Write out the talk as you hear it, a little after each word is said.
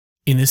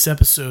In this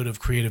episode of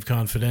Creative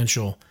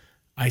Confidential,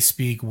 I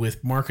speak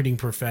with marketing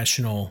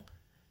professional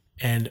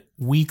and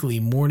weekly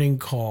morning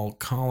call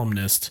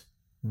columnist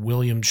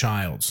William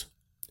Childs.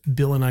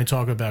 Bill and I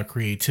talk about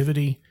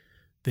creativity,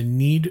 the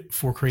need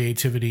for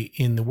creativity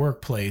in the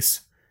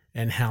workplace,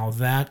 and how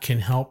that can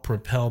help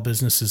propel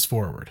businesses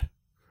forward.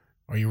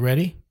 Are you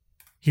ready?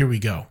 Here we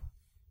go.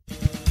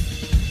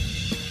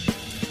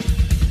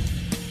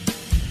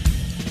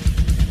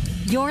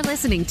 You're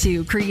listening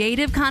to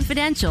Creative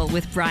Confidential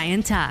with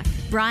Brian Tuck.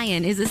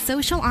 Brian is a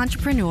social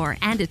entrepreneur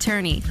and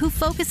attorney who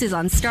focuses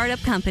on startup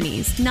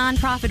companies,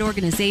 nonprofit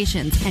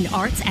organizations, and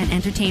arts and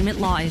entertainment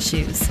law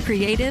issues.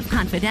 Creative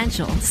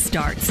Confidential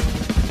starts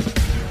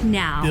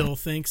now. Bill,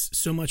 thanks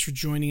so much for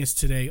joining us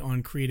today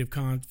on Creative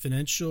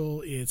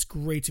Confidential. It's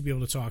great to be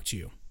able to talk to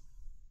you.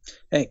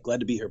 Hey, glad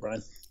to be here,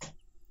 Brian.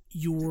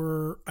 You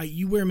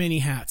wear many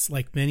hats,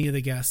 like many of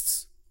the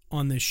guests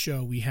on this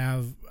show. We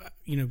have,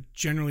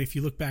 generally, if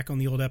you look back on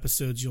the old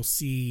episodes, you'll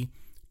see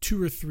two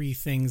or three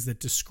things that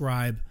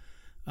describe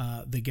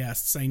the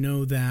guests. I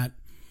know that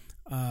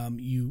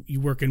you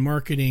work in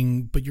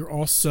marketing, but you're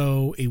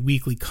also a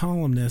weekly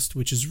columnist,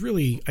 which is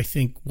really, I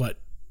think, what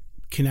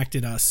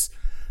connected us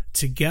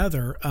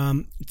together.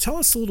 Tell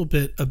us a little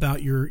bit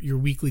about your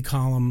weekly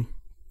column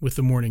with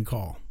the Morning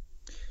Call.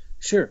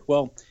 Sure.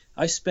 Well,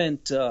 I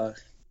spent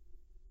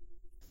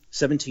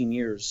 17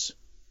 years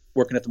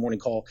working at the Morning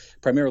Call,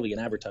 primarily in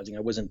advertising. I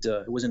wasn't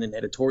in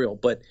editorial,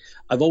 but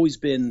I've always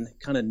been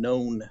kind of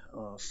known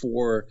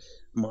for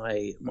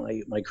my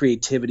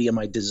creativity and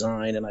my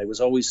design, and I was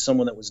always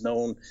someone that was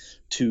known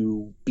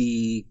to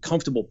be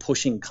comfortable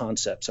pushing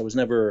concepts. I was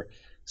never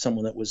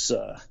someone that was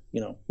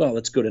well,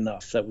 that's good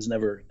enough. That was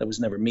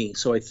never me.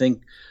 So I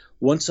think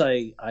once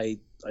I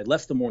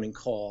left the Morning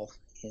Call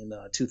in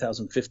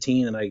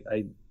 2015 and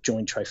I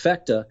joined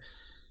Trifecta,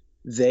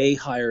 they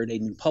hired a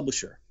new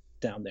publisher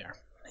down there.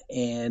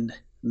 And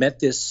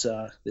met this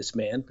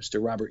man, Mr.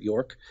 Robert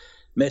York,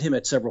 met him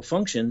at several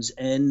functions,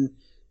 and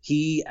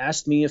he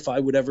asked me if I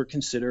would ever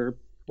consider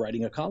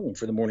writing a column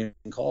for the Morning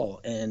Call.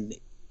 And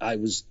I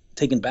was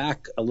taken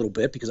back a little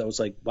bit because I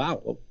was like,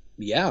 wow, well,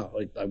 yeah,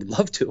 I would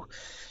love to.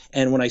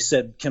 And when I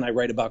said, can I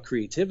write about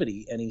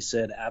creativity? And he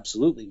said,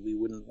 absolutely, we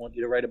wouldn't want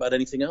you to write about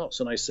anything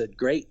else. And I said,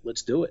 great,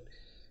 let's do it.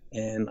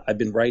 And I've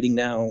been writing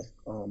now,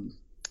 I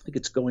think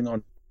it's going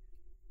on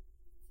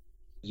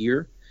a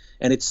year,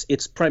 and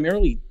it's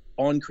primarily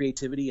on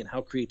creativity and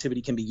how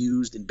creativity can be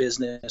used in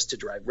business to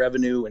drive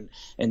revenue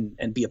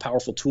and be a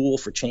powerful tool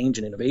for change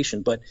and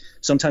innovation. But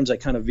sometimes I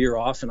kind of veer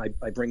off and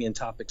I bring in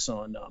topics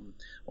on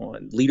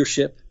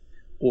leadership,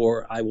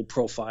 or I will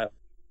profile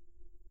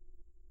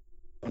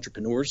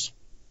entrepreneurs.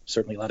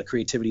 Certainly a lot of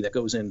creativity that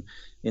goes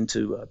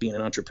into being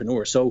an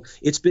entrepreneur. So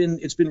it's been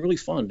really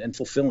fun and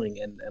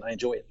fulfilling, and I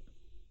enjoy it.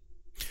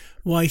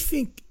 Well, I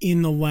think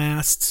in the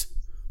last,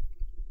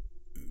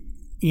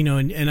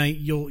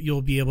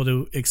 you'll be able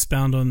to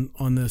expound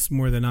on this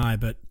more than I,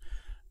 but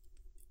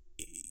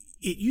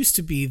it used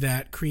to be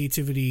that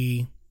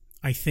creativity,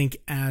 I think,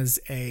 as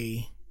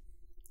a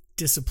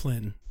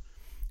discipline,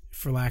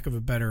 for lack of a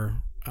better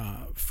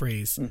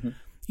phrase,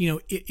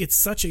 it's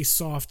such a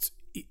soft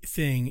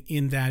thing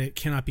in that it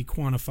cannot be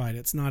quantified.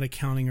 It's not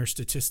accounting or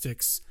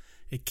statistics.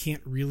 It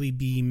can't really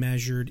be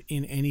measured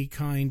in any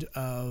kind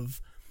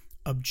of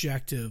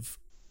objective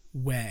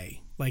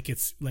way, like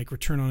it's like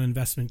return on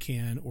investment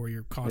can, or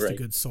your cost of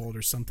goods sold,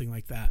 or something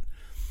like that.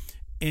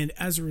 And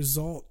as a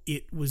result,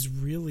 it was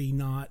really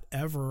not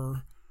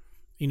ever,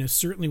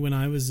 certainly when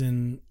I was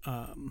in,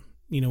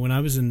 when I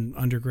was in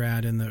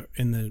undergrad in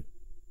the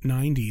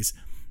 90s,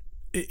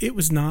 it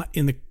was not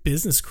in the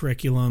business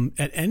curriculum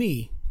at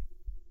any,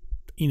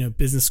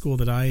 business school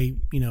that I,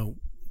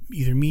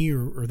 either me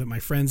or that my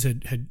friends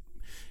had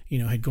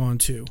gone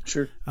to.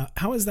 Sure.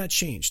 How has that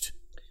changed?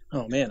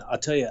 Oh man, I'll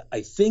tell you,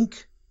 I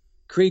think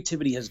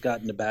creativity has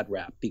gotten a bad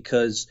rap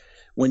because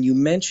when you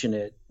mention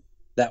it,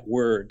 that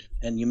word,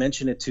 and you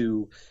mention it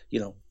to,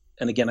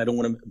 and again, I don't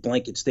want a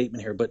blanket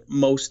statement here, but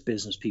most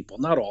business people,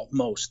 not all,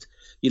 most,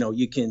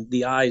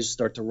 the eyes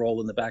start to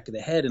roll in the back of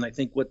the head. And I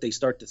think what they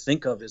start to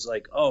think of is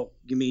like, oh,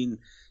 you mean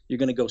you're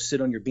going to go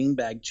sit on your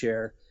beanbag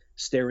chair,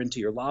 stare into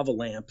your lava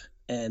lamp,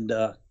 and,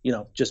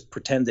 just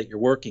pretend that you're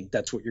working.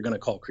 That's what you're going to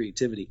call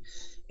creativity.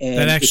 And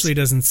that actually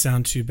doesn't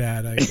sound too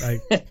bad.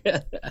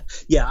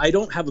 Yeah, I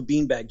don't have a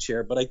beanbag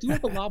chair, but I do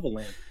have a lava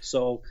lamp.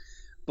 So,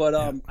 but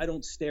I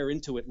don't stare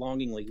into it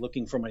longingly,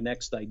 looking for my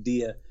next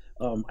idea.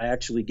 I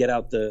actually get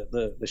out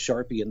the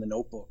Sharpie and the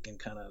notebook, and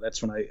kind of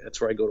that's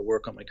where I go to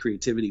work on my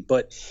creativity.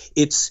 But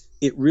it's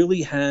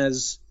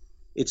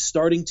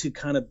starting to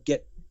kind of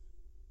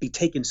be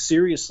taken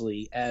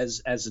seriously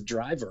as a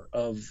driver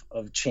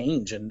of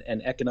change and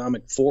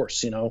economic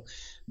force.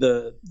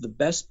 The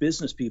best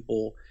business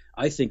people,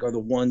 I think, are the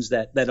ones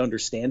that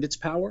understand its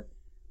power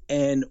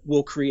and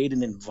will create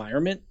an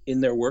environment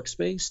in their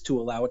workspace to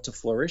allow it to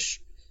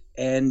flourish,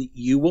 and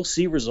you will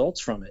see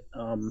results from it.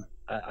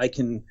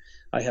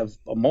 I have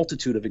a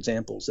multitude of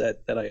examples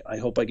that I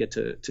hope I get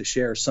to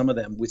share some of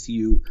them with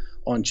you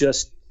on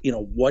just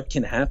what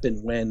can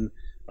happen when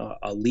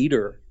a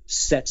leader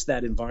sets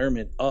that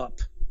environment up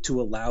to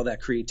allow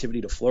that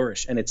creativity to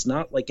flourish. And it's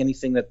not like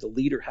anything that the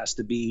leader has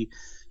to be,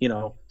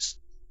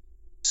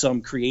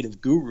 some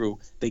creative guru.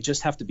 They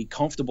just have to be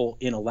comfortable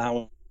in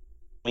allowing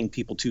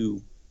people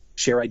to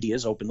share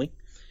ideas openly,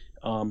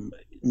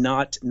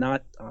 not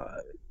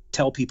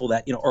tell people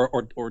that,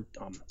 or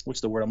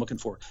what's the word I'm looking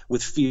for,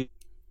 with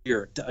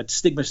fear,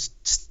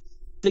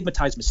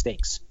 stigmatize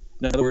mistakes.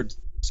 In other words,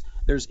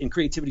 there's in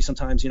creativity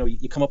sometimes,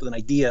 you come up with an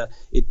idea,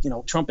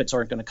 trumpets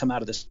aren't going to come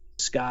out of the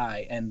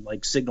sky and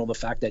like signal the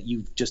fact that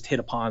you've just hit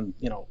upon,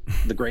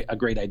 a great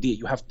idea.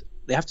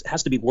 It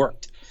has to be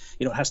worked.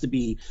 It has to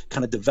be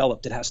kind of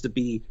developed. It has to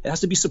be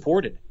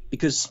supported,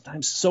 because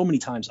so many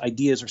times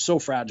ideas are so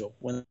fragile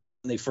when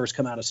they first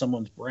come out of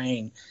someone's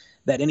brain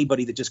that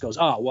anybody that just goes,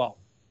 oh, well,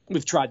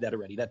 we've tried that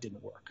already, that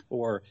didn't work,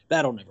 or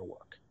that'll never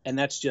work. And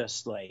that's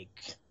just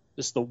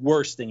the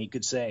worst thing you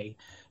could say,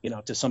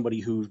 to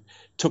somebody who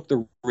took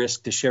the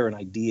risk to share an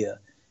idea,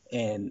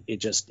 and it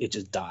just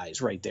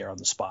dies right there on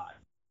the spot.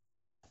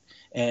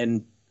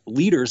 And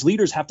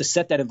leaders have to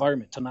set that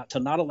environment to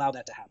not allow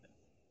that to happen.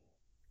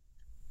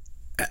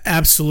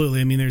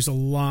 Absolutely. I mean, there's a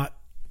lot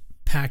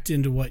packed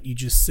into what you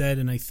just said,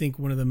 and I think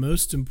one of the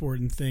most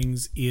important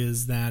things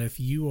is that if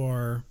you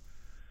are,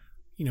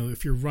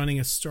 if you're running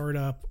a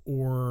startup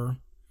or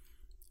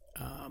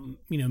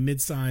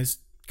mid-sized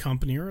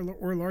company or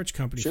a large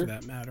company, sure, for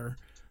that matter,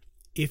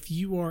 if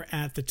you are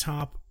at the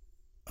top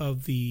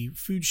of the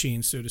food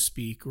chain, so to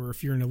speak, or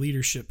if you're in a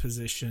leadership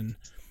position,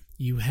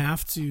 you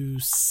have to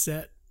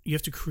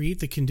create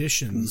the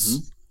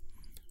conditions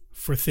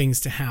for things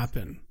to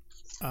happen.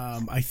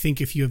 I think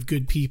if you have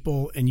good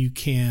people and you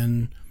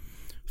can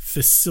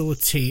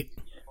facilitate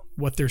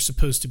what they're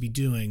supposed to be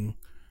doing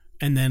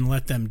and then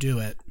let them do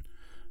it,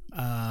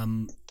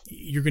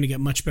 you're going to get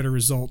much better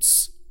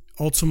results.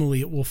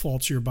 Ultimately, it will fall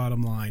to your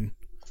bottom line,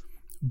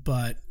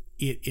 but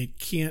it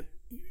can't.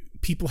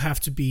 People have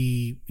to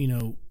be,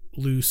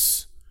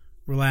 loose,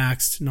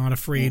 relaxed, not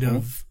afraid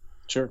of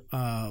sure.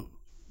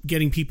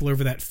 Getting people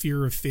over that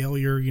fear of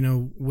failure.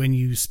 When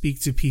you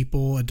speak to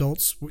people,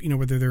 adults,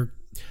 whether they're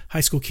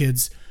high school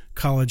kids,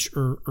 college,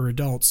 or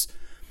adults,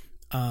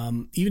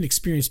 even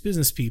experienced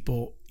business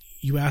people,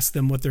 you ask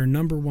them what their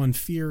number one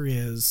fear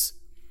is,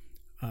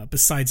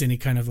 besides any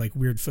kind of like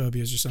weird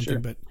phobias or something. Sure.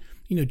 But,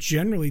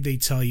 generally they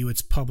tell you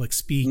it's public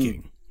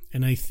speaking.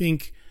 And I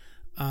think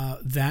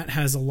that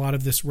has a lot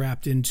of this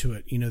wrapped into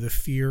it, the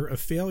fear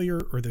of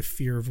failure or the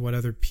fear of what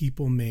other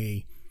people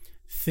may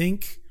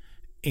think.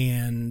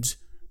 And,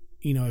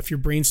 if you're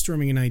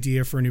brainstorming an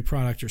idea for a new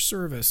product or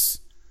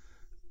service,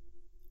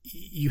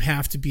 you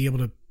have to be able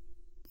to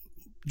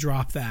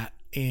drop that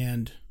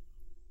and,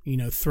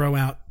 throw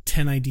out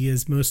 10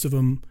 ideas. Most of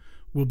them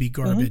will be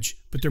garbage,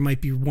 but there might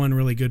be one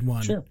really good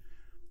one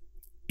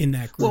in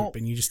that group.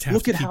 And you just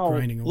have to keep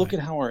grinding away. Look at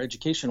how our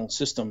educational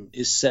system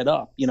is set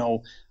up.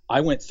 I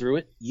went through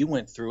it. You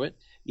went through it.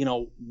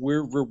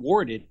 We're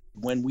rewarded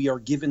when we are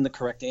given the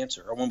correct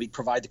answer, or when we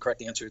provide the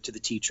correct answer to the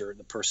teacher,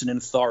 the person in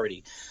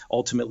authority,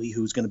 ultimately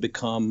who's going to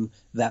become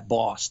that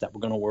boss that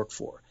we're going to work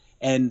for.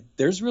 And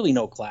there's really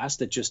no class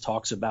that just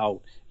talks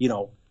about,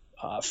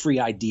 free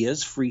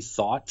ideas, free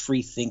thought,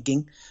 free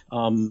thinking,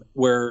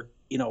 where,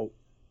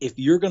 if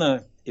you're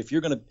gonna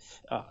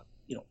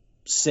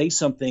say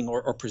something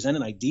or present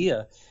an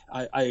idea,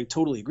 I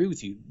totally agree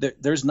with you.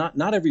 There's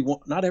not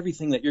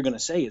everything that you're going to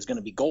say is going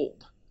to be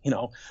gold,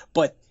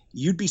 but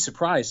you'd be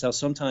surprised how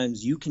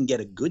sometimes you can get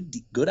a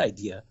good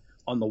idea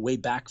on the way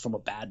back from a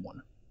bad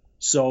one.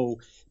 So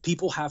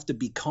people have to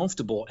be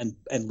comfortable,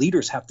 and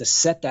leaders have to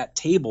set that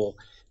table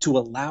to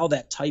allow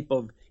that type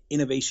of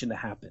innovation to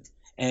happen.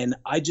 And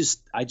I just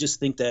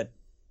think that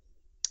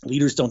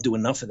leaders don't do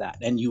enough of that.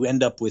 And you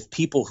end up with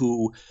people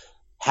who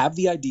have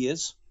the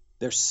ideas,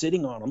 they're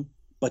sitting on them,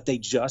 but they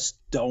just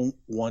don't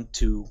want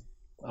to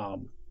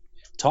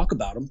talk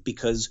about them,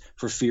 because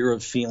for fear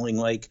of feeling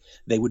like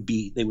they would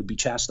be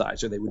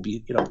chastised, or they would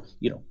be,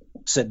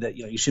 said that,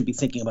 you shouldn't be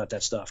thinking about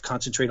that stuff.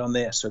 Concentrate on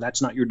this, or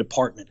that's not your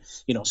department.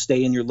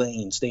 Stay in your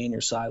lane, stay in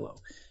your silo.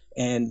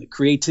 And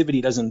creativity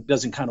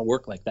doesn't kind of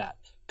work like that,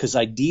 because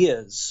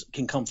ideas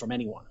can come from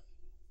anyone,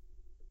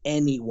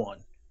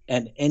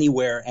 and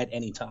anywhere at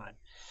any time.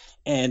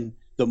 And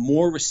the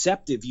more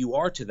receptive you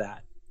are to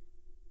that,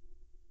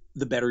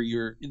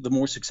 the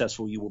more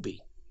successful you will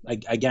be. I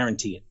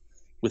guarantee it,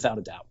 without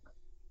a doubt.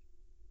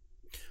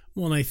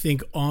 Well, and I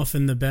think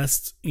often the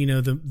best,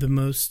 the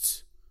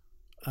most,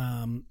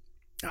 I'm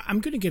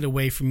going to get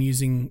away from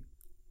using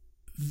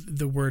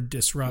the word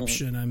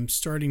disruption. I'm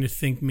starting to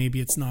think maybe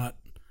it's not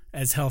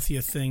as healthy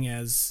a thing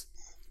as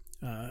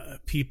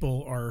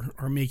people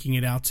are making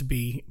it out to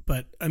be.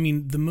 But I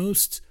mean, the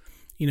most,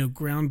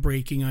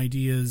 groundbreaking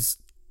ideas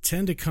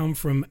tend to come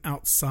from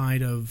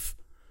outside of,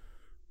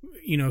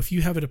 if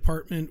you have a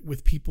department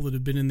with people that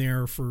have been in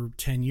there for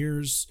 10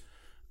 years,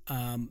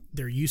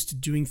 they're used to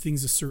doing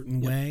things a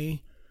certain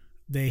way.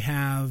 They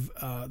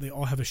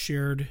all have a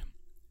shared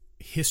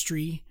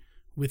history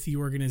with the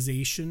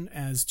organization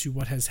as to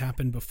what has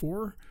happened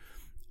before.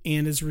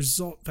 And as a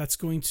result, that's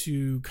going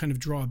to kind of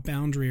draw a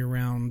boundary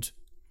around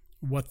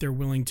what they're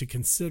willing to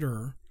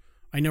consider.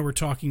 I know we're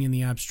talking in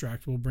the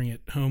abstract. We'll bring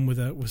it home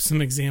with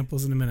some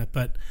examples in a minute,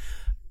 but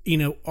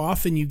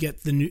often you get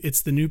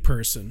it's the new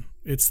person.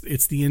 It's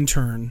the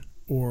intern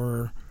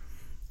or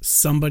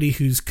somebody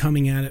who's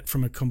coming at it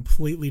from a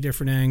completely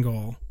different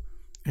angle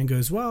and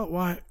goes, well,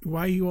 why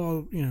are you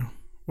all,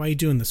 why are you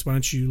doing this? Why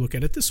don't you look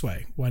at it this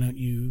way? Why don't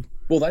you?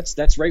 Well,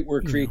 that's right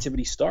where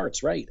creativity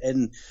starts, right?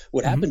 And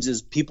what happens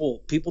is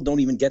people don't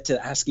even get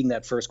to asking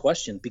that first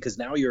question, because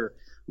now you're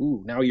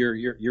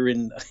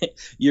in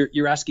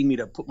you're asking me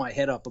to put my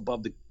head up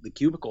above the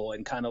cubicle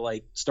and kind of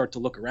like start to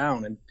look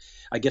around. And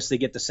I guess they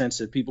get the sense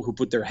that people who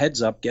put their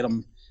heads up get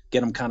them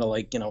kind of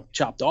like,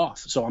 chopped off.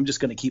 So I'm just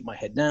going to keep my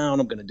head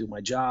down. I'm going to do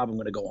my job. I'm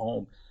going to go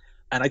home.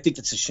 And I think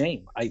it's a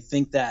shame. I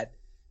think that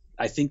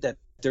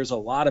there's a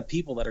lot of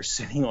people that are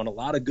sitting on a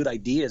lot of good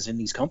ideas in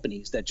these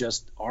companies that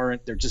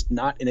they're just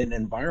not in an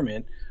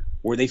environment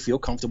where they feel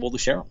comfortable to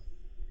share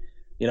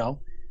them,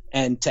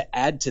 And to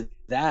add to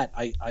that,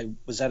 I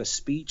was at a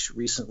speech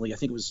recently, I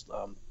think it was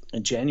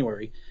in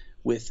January,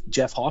 with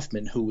Jeff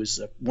Hoffman, who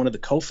was one of the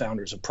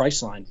co-founders of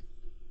Priceline.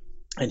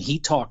 And he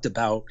talked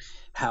about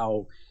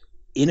how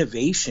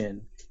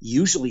innovation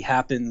usually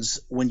happens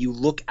when you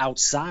look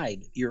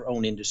outside your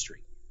own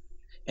industry.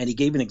 And he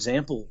gave an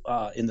example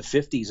in the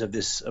 50s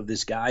of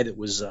this guy that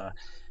was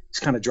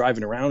kind of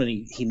driving around,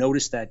 and he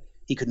noticed that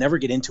he could never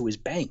get into his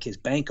bank. His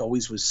bank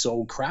always was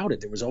so crowded.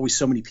 There was always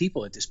so many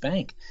people at this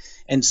bank.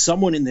 And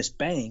someone in this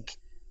bank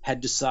had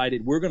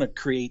decided, we're going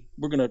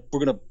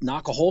to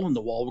knock a hole in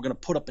the wall. We're going to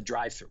put up a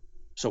drive-through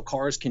so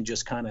cars can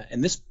just kind of,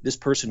 and this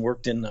person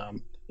worked in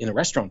a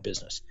restaurant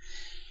business.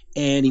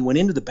 And he went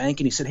into the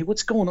bank and he said, hey,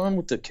 what's going on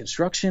with the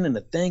construction and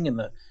the thing?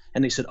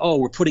 And they said, oh,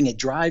 we're putting a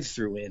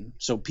drive-through in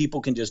so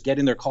people can just get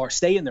in their car,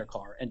 stay in their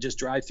car, and just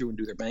drive through and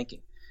do their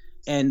banking.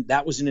 And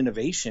that was an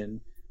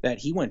innovation that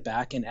he went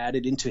back and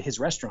added into his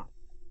restaurant.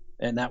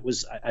 And that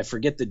was, I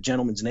forget the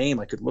gentleman's name,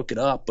 I could look it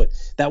up, but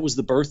that was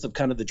the birth of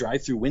kind of the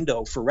drive-through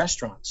window for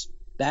restaurants.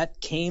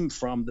 That came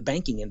from the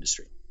banking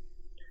industry.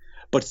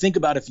 But think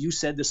about if you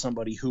said to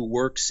somebody who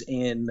works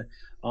in,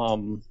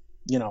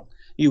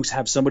 you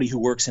have somebody who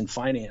works in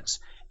finance,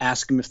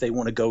 ask them if they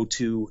want to go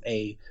to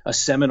a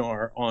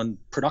seminar on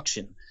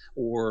production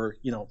or,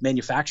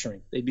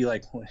 manufacturing. They'd be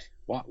like,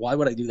 why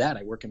would I do that?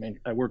 I work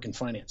in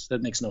finance.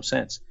 That makes no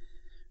sense.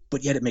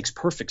 But yet it makes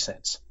perfect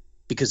sense,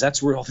 because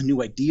that's where all the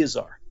new ideas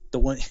are. The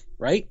one,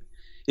 right?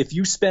 If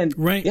you spend,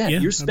 you're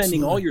spending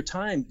absolutely. all your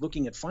time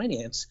looking at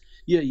finance.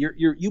 Yeah,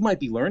 you might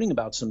be learning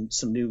about some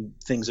new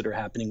things that are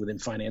happening within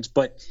finance,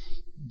 but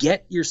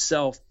get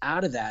yourself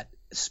out of that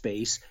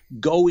space,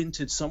 go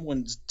into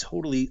someone's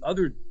totally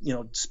other,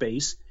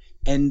 space,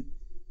 and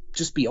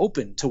just be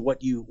open to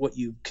what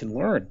you can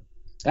learn.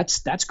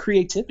 That's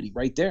creativity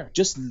right there.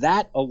 Just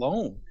that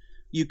alone,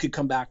 you could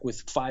come back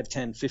with 5,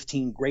 10,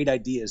 15 great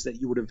ideas that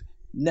you would have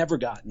never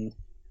gotten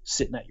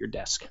sitting at your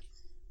desk.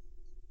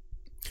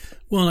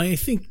 Well, I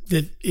think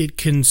that it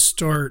can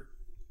start,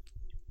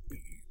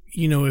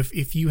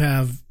 if you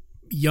have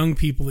young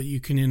people that you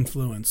can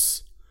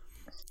influence,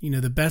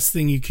 the best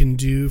thing you can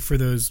do for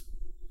those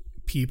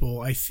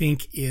people, I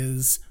think,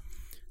 is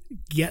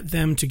get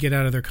them to get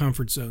out of their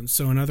comfort zone.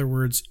 So in other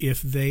words,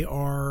 if they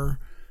are,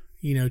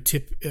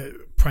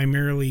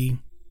 primarily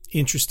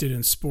interested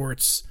in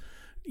sports,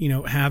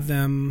 have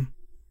them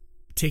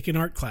take an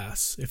art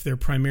class. If they're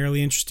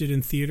primarily interested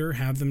in theater,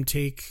 have them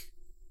take,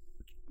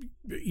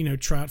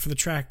 try out for the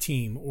track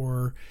team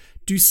or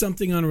do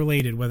something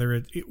unrelated, whether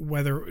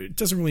it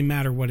doesn't really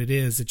matter what it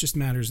is. It just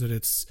matters that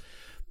it's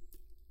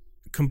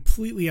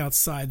completely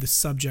outside the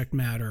subject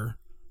matter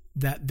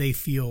that they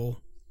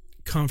feel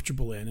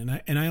comfortable in.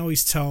 And I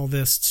always tell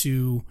this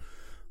to,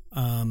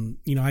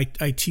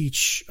 I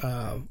teach,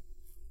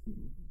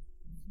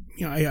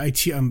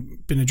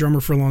 I've been a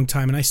drummer for a long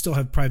time, and I still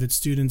have private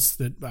students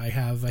that I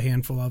have a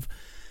handful of.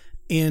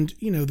 And,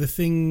 the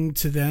thing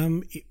to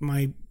them,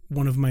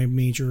 one of my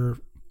major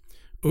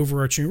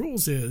overarching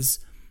rules is,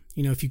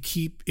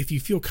 if you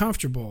feel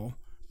comfortable,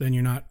 then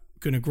you're not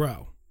going to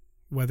grow,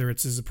 whether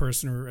it's as a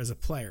person or as a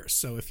player.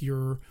 So if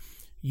you're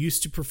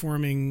used to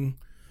performing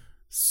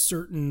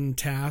certain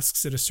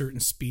tasks at a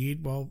certain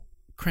speed, well,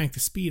 crank the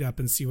speed up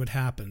and see what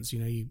happens.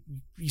 You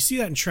see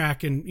that in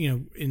track and,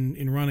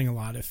 in running a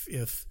lot.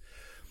 If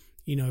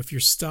you're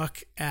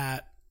stuck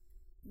at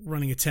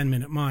running a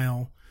 10-minute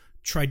mile,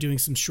 try doing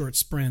some short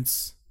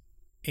sprints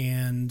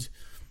and,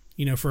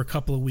 for a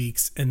couple of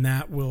weeks, and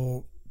that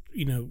will,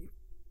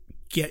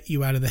 get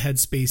you out of the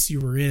headspace you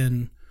were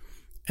in.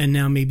 And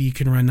now maybe you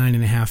can run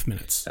 9.5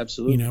 minutes.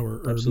 Absolutely.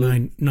 Or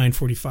Absolutely.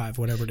 9:45,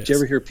 whatever it is. Do you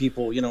ever hear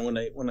people,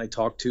 when I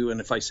talk to, and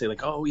if I say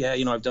like, oh yeah,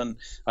 I've done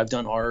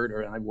art,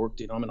 or I've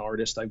worked, I'm an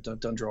artist, I've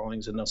done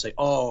drawings, and they'll say,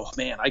 oh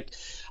man,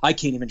 I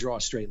can't even draw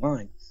a straight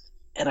line.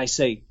 And I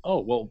say, oh,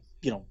 well,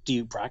 do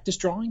you practice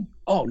drawing?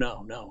 Oh,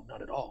 no,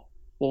 not at all.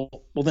 Well,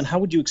 then how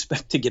would you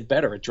expect to get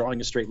better at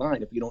drawing a straight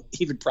line if you don't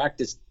even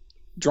practice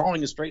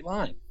drawing a straight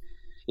line?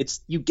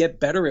 You get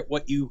better at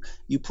what you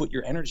put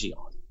your energy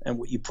on and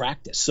what you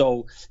practice.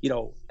 So,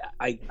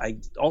 I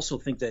also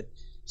think that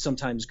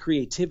sometimes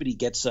creativity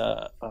gets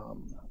a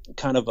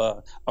kind of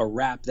a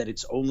rap that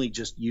it's only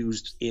just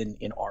used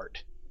in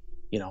art,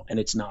 and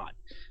it's not,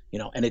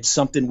 and it's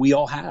something we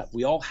all have.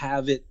 We all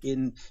have it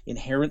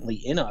inherently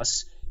in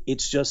us.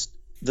 It's just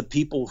the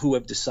people who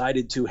have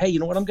decided to, hey, you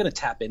know what, I'm going to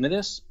tap into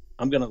this.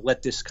 I'm going to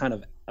let this kind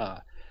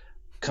of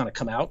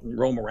come out and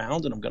roam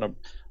around, and I'm going to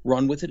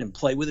run with it and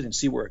play with it and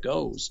see where it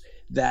goes,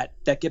 that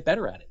get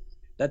better at it.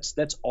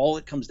 That's all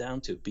it comes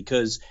down to,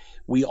 because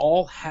we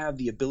all have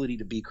the ability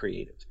to be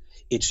creative.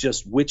 It's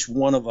just which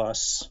one of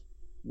us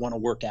want to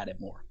work at it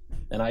more.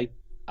 And I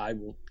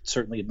will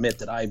certainly admit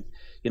that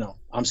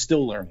I'm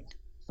still learning.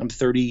 I'm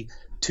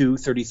 32,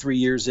 33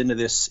 years into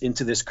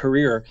this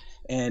career,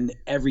 and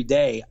every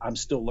day I'm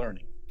still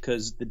learning,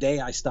 because the day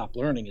I stop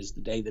learning is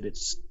the day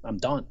that I'm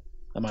done.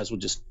 I might as well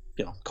just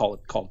call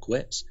it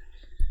quits.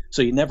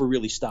 So you never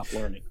really stop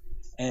learning.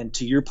 And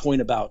to your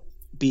point about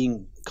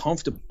being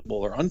comfortable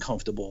or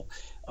uncomfortable,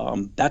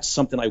 that's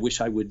something I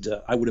wish I would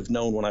have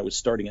known when I was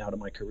starting out in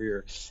my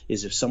career,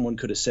 is if someone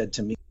could have said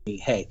to me,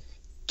 hey,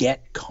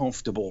 get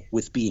comfortable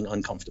with being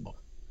uncomfortable,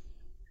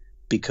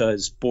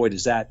 because boy,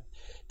 does that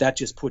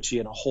just puts you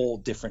in a whole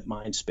different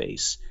mind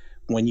space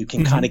when you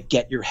can kind of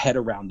get your head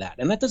around that.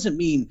 And that doesn't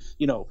mean,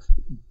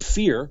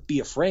 fear, be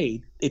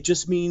afraid. It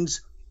just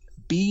means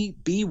be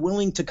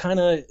willing to kind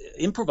of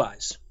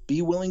improvise,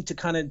 be willing to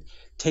kind of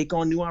take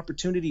on new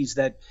opportunities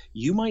that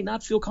you might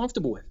not feel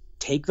comfortable with.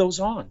 Take those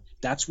on.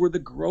 That's where the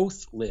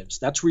growth lives.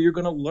 That's where you're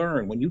going to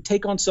learn. When you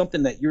take on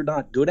something that you're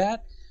not good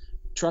at,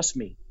 trust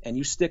me, and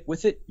you stick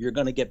with it, you're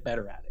going to get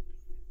better at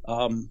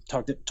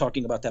it.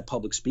 Talking about that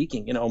public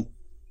speaking,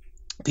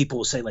 people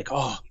will say like,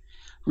 oh,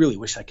 really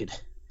wish I could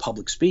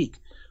public speak.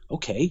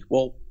 Okay,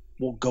 well,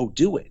 go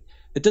do it.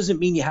 It doesn't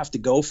mean you have to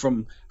go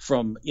from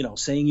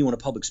saying you want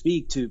to public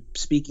speak to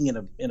speaking in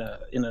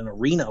an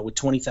arena with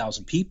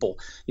 20,000 people.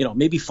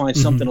 Maybe find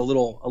something a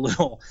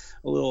little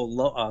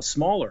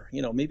smaller.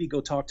 Maybe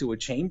go talk to a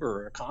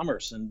chamber or a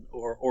commerce,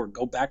 or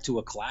go back to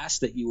a class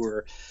that you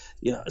were,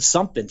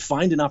 something.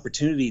 Find an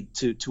opportunity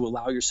to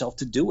allow yourself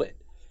to do it,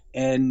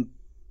 and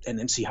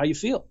then see how you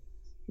feel.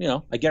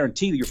 I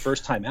guarantee you, your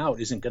first time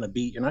out isn't going to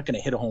be. You're not going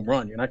to hit a home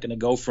run. You're not going to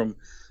go from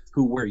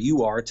where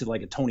you are to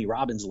like a Tony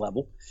Robbins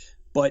level,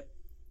 but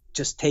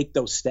just take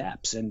those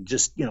steps, and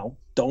just,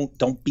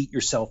 don't beat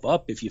yourself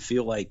up if you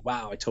feel like,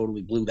 wow, I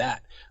totally blew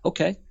that.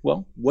 Okay,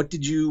 well, what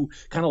did you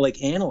kind of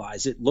like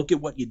analyze it, look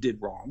at what you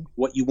did wrong,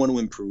 what you want to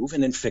improve,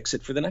 and then fix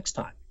it for the next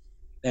time.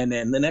 And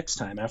then the next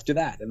time after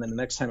that, and then the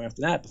next time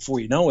after that, before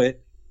you know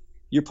it,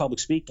 you're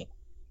public speaking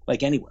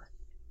like anywhere.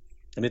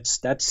 And I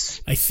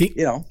think,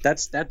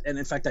 that's that. And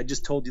in fact, I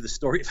just told you the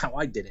story of how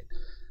I did it.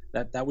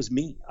 That was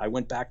me. I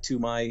went back to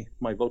my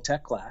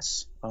VOTEC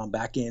class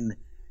back in,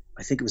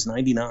 I think it was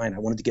 99. I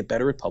wanted to get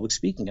better at public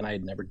speaking, and I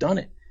had never done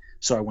it.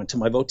 So I went to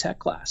my VOTEC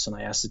class, and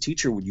I asked the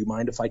teacher, would you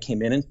mind if I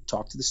came in and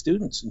talked to the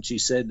students? And she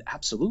said,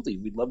 absolutely,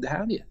 we'd love to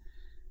have you.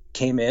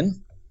 Came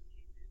in.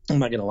 I'm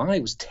not going to lie,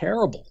 it was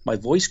terrible. My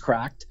voice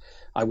cracked.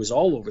 I was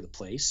all over the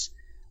place.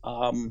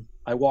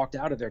 I walked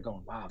out of there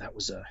going, wow, that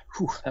was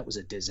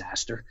a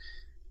disaster.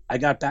 I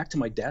got back to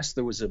my desk.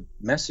 There was a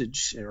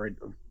message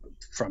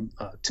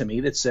to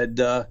me that said,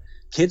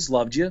 kids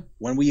loved you.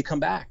 When will you come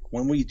back?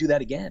 When will you do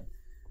that again?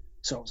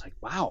 So I was like,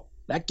 wow,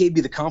 that gave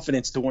me the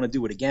confidence to want to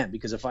do it again,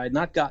 because if I had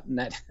not gotten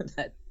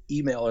that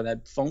email or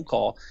that phone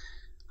call,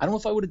 I don't know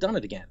if I would have done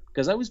it again,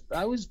 because it was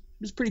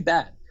pretty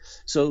bad.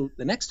 So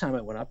the next time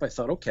I went up, I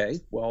thought, okay,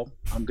 well,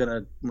 I'm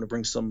gonna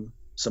bring some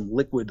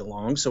liquid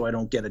along so I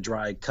don't get a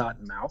dry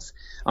cotton mouth.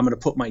 I'm gonna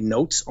put my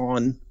notes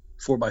on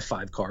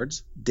 4x5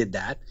 cards. Did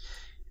that,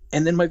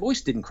 and then my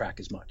voice didn't crack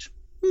as much.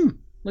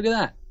 Look at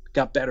that.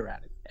 Got better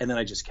at it, and then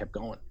I just kept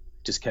going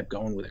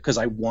with it, because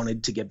I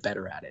wanted to get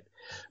better at it.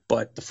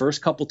 But the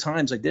first couple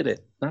times I did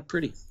it, not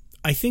pretty.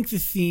 I think the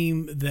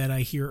theme that I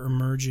hear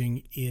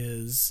emerging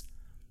is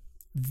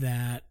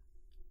that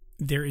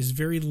there is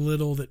very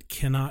little that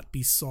cannot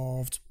be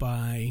solved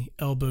by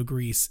elbow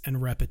grease and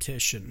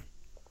repetition,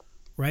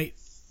 right?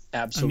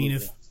 Absolutely.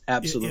 I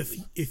mean,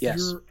 if yes.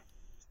 You're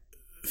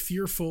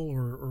fearful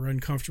or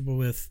uncomfortable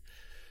with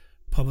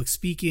public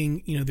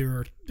speaking,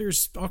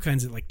 there's all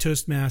kinds of like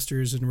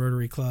Toastmasters and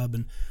Rotary Club,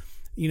 and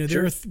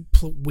there are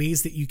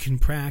ways that you can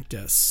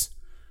practice.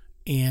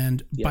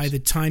 And by the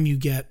time you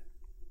get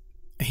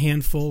a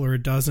handful or a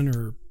dozen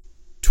or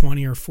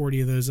 20 or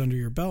 40 of those under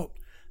your belt,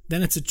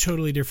 then it's a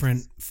totally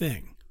different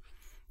thing.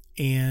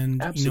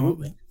 And,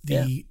 absolutely.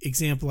 The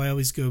example I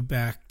always go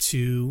back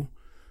to,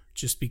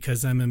 just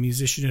because I'm a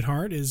musician at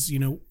heart, is,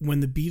 when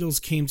the Beatles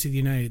came to the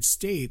United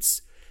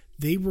States,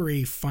 they were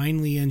a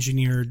finely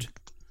engineered,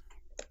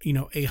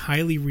 a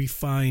highly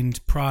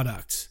refined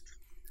product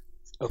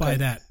by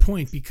that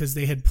point, because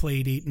they had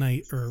played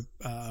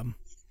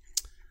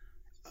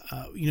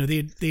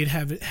they'd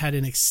had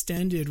an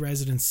extended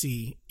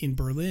residency in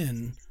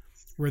Berlin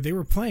where they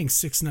were playing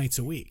 6 nights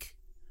a week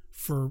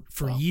for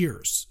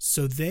years.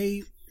 So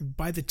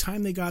by the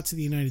time they got to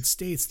the United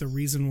States, the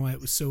reason why it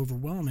was so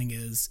overwhelming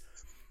is,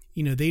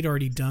 they'd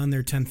already done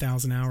their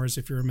 10,000 hours,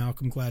 if you're a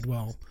Malcolm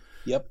Gladwell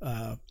Yep.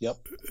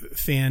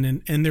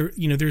 fan, and there,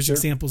 there's Sure.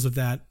 examples of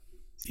that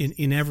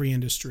in every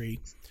industry.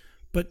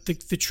 But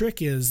the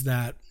trick is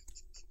that,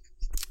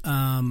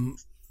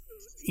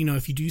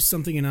 if you do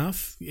something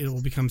enough, it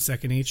will become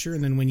second nature.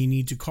 And then when you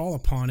need to call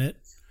upon it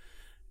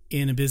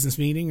in a business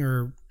meeting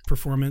or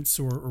performance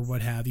or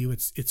what have you,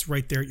 it's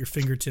right there at your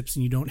fingertips,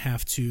 and you don't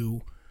have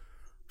to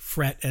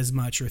fret as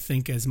much or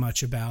think as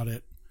much about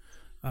it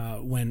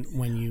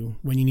when you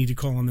need to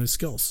call on those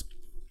skills.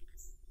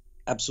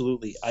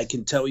 Absolutely. I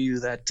can tell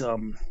you that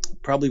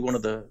probably one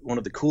of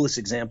the coolest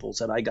examples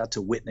that I got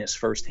to witness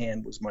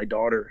firsthand was my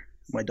daughter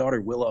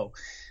Willow,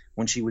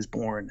 when she was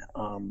born.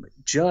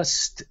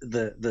 Just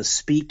the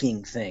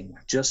speaking thing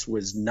just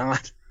was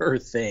not her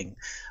thing.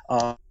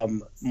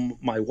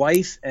 My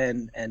wife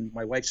and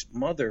my wife's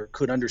mother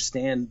could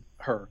understand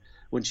her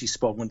when she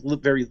spoke, when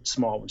very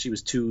small, when she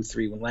was 2,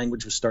 3, when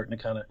language was starting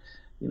to kind of,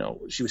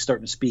 she was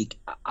starting to speak.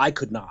 I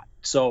could not.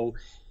 So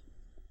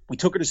we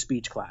took her to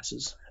speech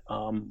classes,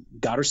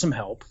 got her some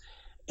help.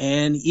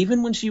 And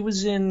even when she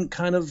was in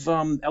kind of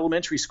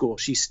elementary school,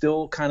 we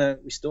still had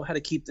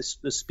to keep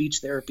the speech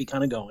therapy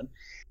kind of going.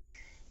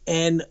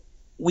 And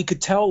we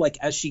could tell, like,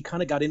 as she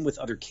kind of got in with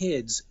other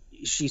kids,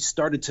 she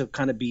started to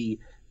kind of be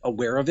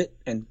aware of it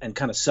and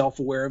kind of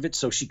self-aware of it.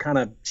 So she kind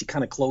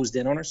of closed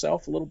in on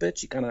herself a little bit.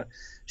 She kind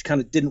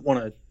of didn't want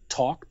to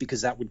talk,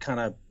 because that would kind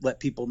of let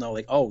people know,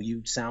 like, oh,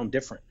 you sound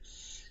different.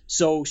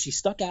 So she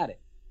stuck at it.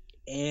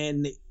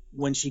 And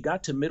when she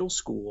got to middle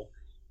school,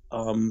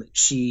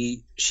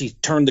 she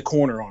turned the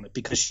corner on it,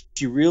 because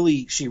she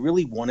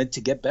really wanted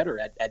to get better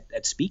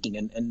at speaking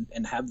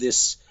and have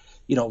this,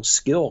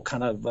 skill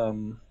kind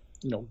of,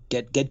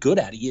 get good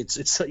at it.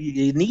 It's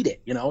you need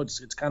it,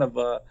 it's kind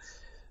of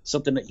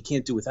something that you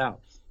can't do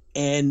without.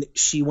 And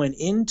she went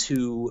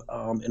into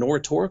an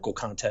oratorical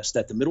contest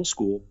that the middle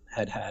school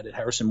had at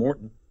Harrison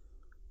Morton,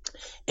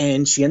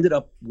 and she ended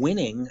up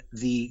winning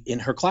in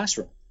her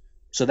classroom.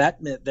 So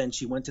that meant then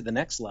she went to the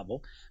next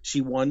level.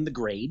 She won the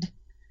grade,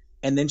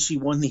 and then she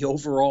won the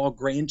overall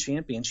grand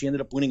champion. She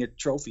ended up winning a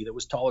trophy that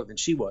was taller than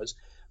she was.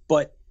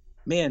 But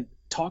man,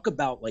 talk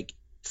about, like,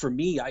 for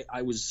me,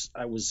 I was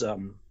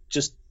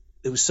just,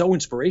 it was so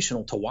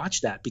inspirational to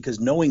watch that, because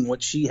knowing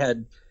what she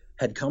had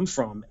come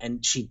from,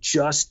 and she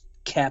just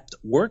kept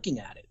working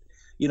at it.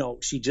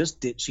 She just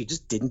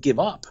didn't give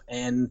up.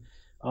 And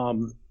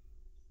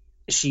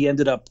she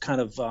ended up kind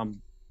of,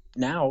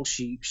 now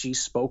she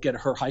spoke at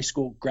her high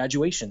school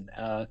graduation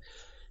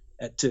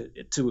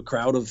to a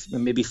crowd of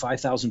maybe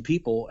 5,000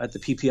 people at the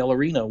PPL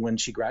Arena when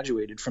she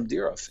graduated from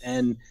Deerhoof,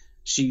 and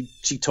she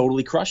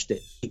totally crushed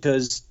it,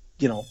 because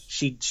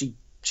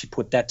she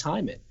put that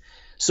time in.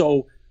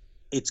 So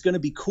it's going to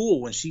be cool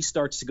when she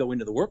starts to go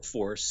into the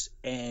workforce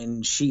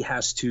and she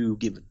has to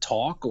give a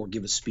talk or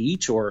give a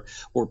speech or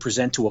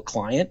present to a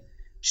client.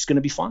 She's going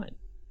to be fine,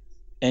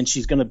 and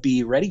she's going to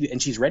be ready,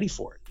 and she's ready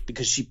for it,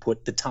 because she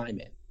put the time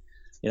in.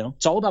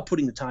 It's all about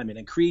putting the time in,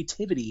 and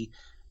creativity,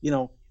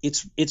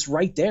 it's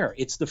right there.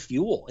 It's the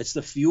fuel. It's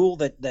the fuel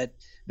that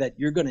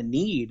you're going to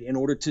need in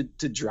order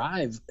to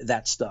drive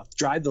that stuff,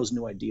 drive those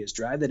new ideas,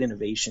 drive that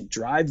innovation,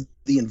 drive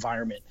the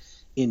environment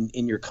in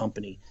your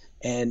company.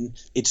 And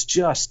it's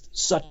just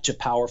such a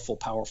powerful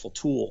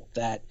tool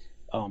that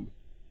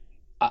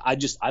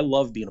I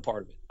love being a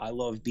part of it. I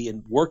love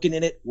working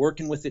in it,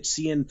 working with it,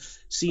 seeing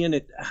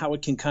it, how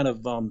it can kind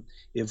of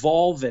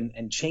evolve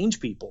and change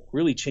people,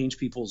 really change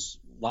people's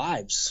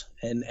lives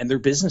and their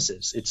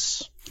businesses.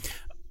 It's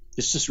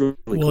just really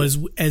cool.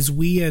 As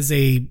we as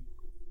an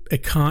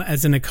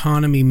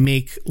economy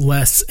make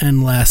less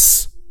and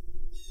less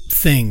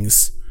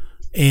things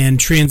and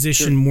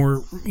transition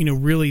more,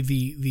 really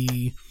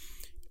the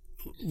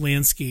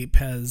landscape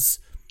has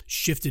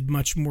shifted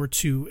much more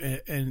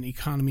to an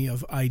economy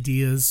of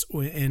ideas,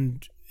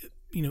 and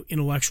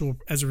intellectual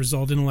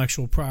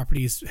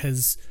properties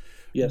has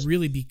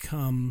really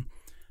become,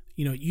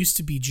 it used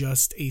to be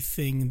just a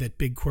thing that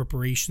big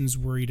corporations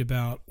worried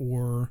about,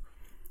 or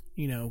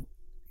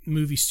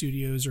movie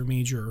studios or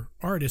major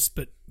artists,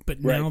 but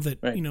now that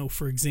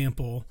for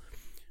example,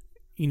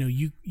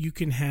 you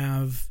can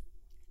have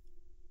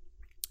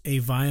a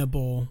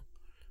viable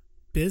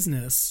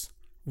business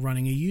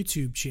running a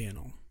YouTube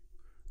channel,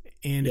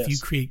 and if you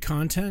create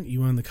content,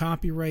 you own the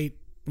copyright.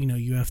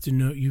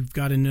 You've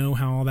got to know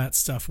how all that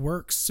stuff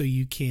works, so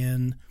you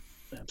can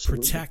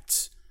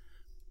protect.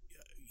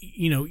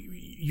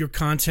 Your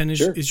content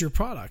is your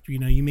product.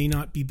 You may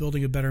not be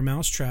building a better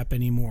mousetrap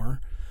anymore,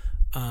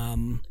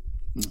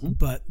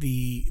 but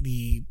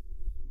the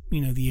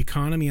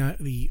economy,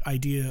 the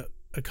idea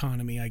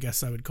economy, I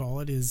guess I would call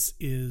it,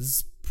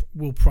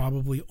 will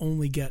probably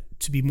only get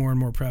to be more and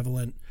more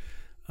prevalent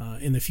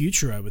in the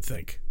future, I would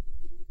think.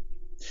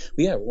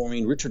 Yeah, well, I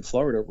mean, Richard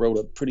Florida wrote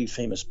a pretty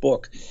famous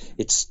book.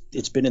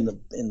 It's been in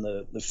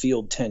the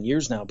field 10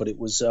 years now, but it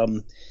was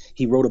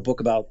he wrote a book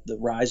about the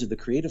rise of the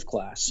creative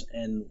class,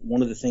 and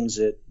one of the things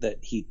that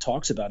he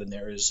talks about in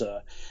there is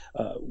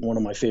one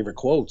of my favorite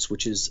quotes,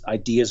 which is,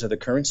 "Ideas are the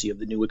currency of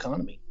the new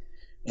economy."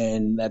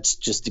 And that's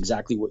just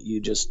exactly what you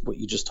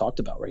just talked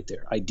about right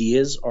there.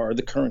 Ideas are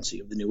the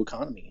currency of the new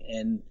economy,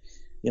 and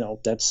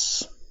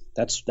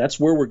that's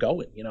where we're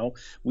going.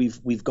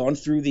 We've gone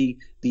through the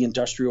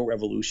industrial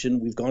revolution,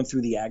 we've gone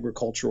through the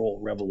agricultural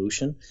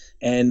revolution,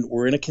 and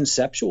we're in a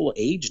conceptual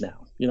age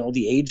now.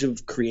 The age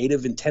of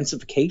creative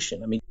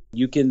intensification. I mean,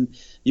 you can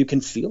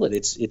feel it.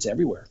 It's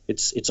everywhere.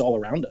 It's all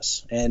around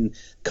us. And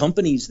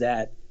companies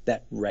that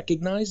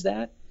recognize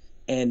that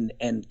and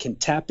can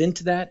tap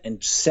into that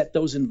and set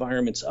those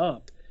environments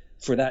up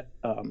for that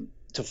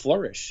to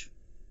flourish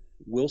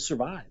will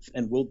survive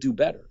and will do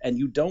better. And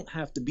you don't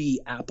have to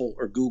be Apple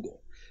or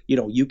Google.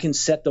 You can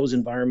set those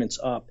environments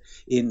up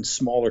in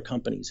smaller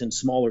companies, in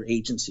smaller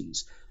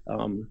agencies.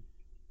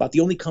 But the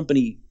only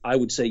company I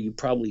would say you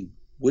probably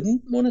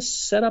wouldn't want to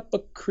set up a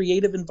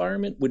creative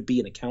environment would be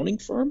an accounting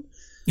firm.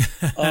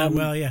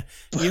 Well, yeah,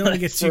 you don't want to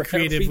get too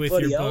creative with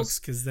your books,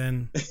 because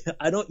then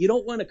you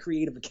don't want a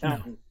creative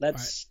accountant. No.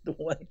 That's right.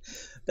 The one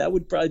that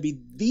would probably be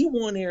the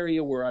one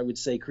area where I would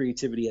say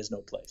creativity has no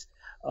place.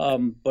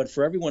 But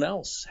for everyone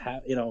else,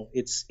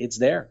 it's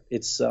there.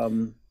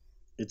 And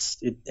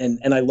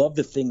I love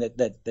the thing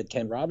that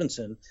Ken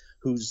Robinson,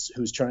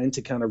 who's trying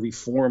to kind of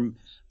reform,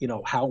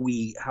 how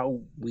we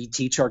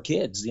teach our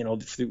kids,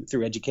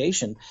 through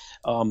education,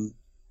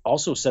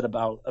 also said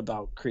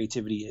about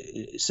creativity.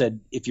 It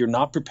said, if you're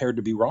not prepared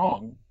to be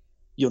wrong,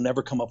 you'll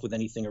never come up with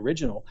anything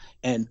original.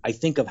 And I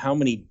think of how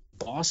many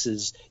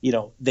bosses, they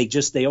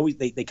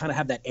kind of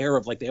have that air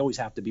of like they always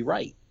have to be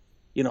right.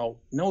 No,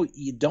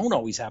 you don't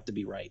always have to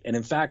be right. And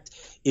in fact,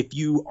 if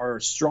you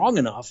are strong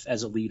enough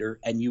as a leader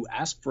and you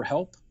ask for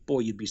help, boy,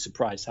 you'd be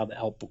surprised how the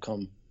help will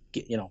come.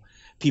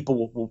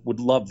 People would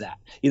love that.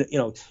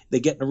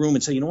 They get in a room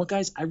and say, you know what,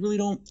 guys, I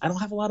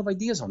don't have a lot of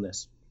ideas on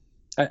this.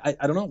 I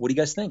don't know. What do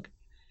you guys think?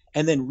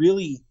 And then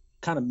really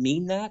kind of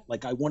mean that,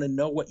 like, I want to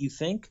know what you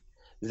think.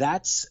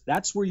 That's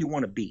where you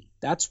want to be.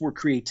 That's where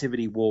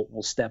creativity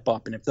will step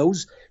up. And if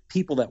those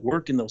people that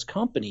work in those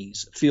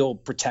companies feel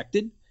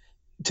protected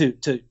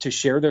to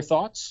share their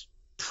thoughts,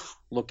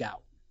 look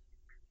out.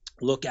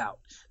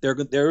 They're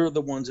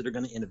the ones that are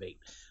going to innovate.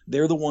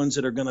 They're the ones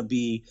that are going to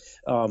be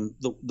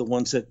the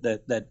ones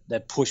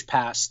that push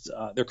past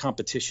their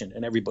competition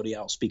and everybody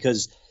else,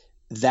 because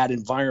that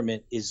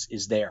environment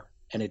is there,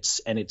 and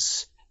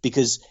it's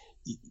because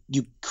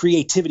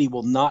creativity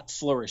will not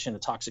flourish in a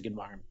toxic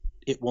environment.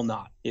 It will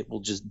not. It will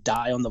just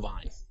die on the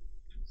vine.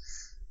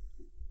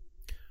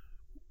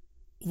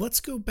 Let's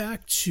go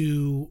back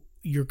to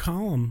your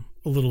column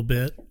a little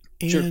bit.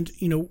 And,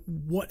 sure.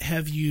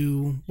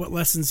 What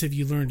lessons have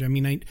you learned? I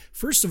mean,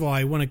 first of all,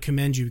 I want to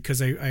commend you,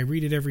 because I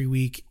read it every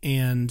week,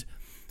 and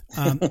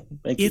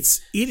it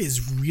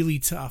is really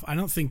tough. I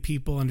don't think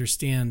people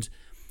understand.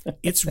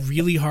 It's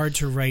really hard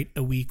to write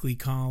a weekly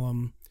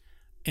column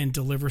and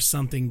deliver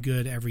something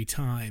good every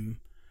time.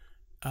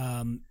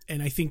 And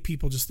I think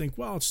people just think,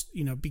 well, it's,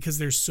 because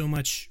there's so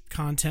much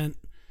content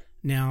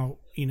now,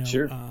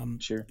 sure.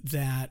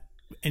 That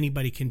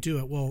anybody can do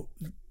it. Well,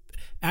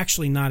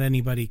 actually, not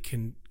anybody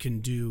can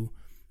do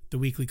the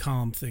weekly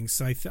column thing.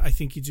 So I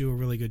think you do a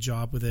really good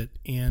job with it.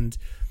 And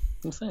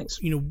well, thanks.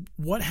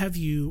 What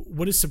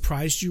has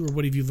surprised you, or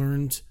what have you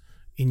learned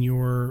in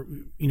your,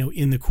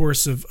 in the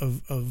course of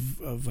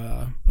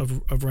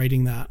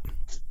writing that?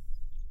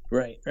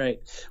 Right.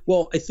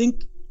 Well, I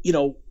think,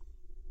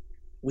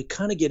 we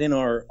kind of get in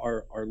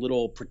our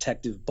little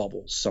protective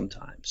bubbles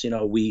sometimes.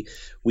 We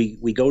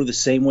go to the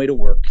same way to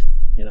work.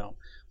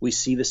 We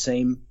see the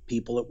same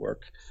people at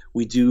work.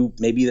 We do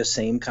maybe the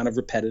same kind of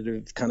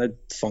repetitive kind of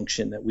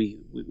function that we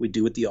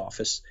do at the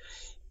office.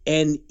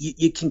 And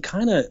you can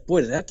kind of,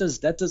 boy,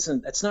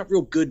 that's not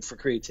real good for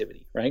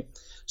creativity, right?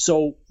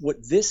 So what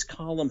this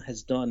column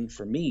has done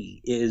for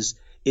me is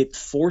it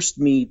forced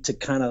me to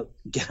kind of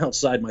get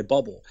outside my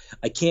bubble.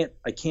 I can't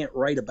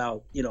write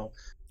about,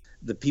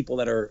 the people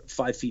that are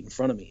 5 feet in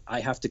front of me. I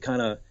have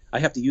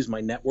to use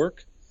my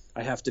network.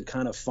 I have to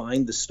kind of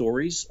find the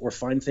stories or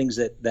find things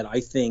that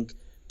I think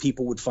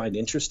people would find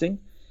interesting.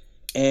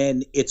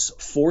 And it's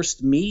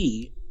forced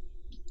me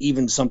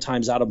even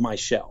sometimes out of my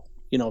shell,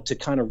 to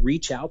kind of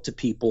reach out to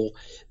people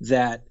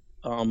that,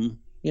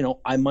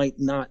 I might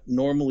not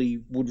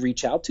normally would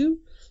reach out to.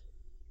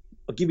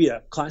 I'll give you a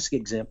classic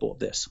example of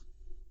this.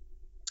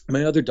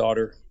 My other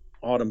daughter,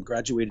 Autumn,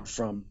 graduated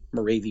from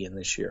Moravian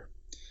this year.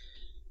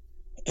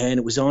 And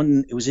it was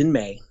in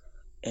May,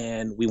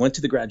 and we went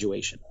to the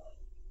graduation.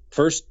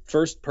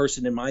 First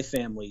person in my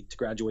family to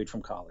graduate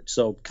from college.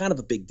 So kind of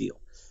a big deal.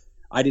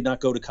 I did not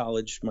go to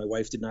college. My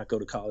wife did not go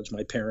to college.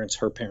 My parents,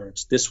 her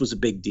parents. This was a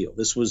big deal.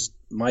 This was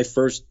my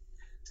first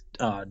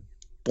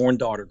born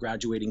daughter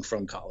graduating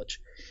from college.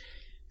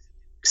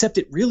 Except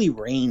it really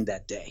rained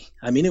that day.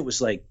 I mean, it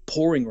was like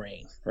pouring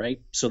rain,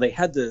 right? So they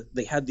had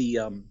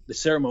the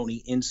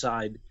ceremony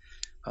inside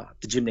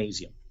the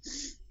gymnasium.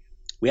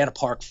 We had a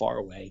park far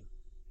away.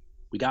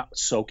 We got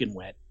soaking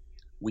wet.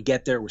 We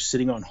get there. We're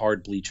sitting on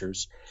hard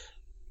bleachers.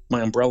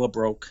 My umbrella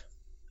broke.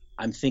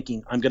 I'm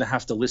thinking I'm going to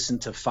have to listen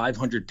to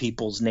 500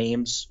 people's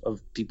names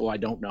of people I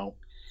don't know.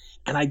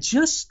 And I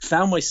just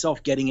found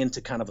myself getting into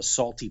kind of a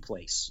salty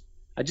place.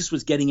 I just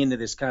was getting into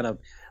this kind of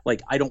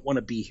like, I don't want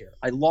to be here.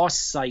 I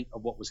lost sight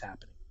of what was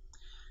happening.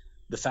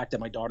 the fact that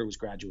my daughter was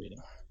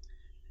graduating.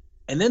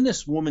 And then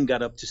this woman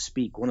got up to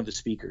speak, one of the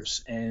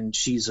speakers, and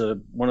she's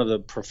one of the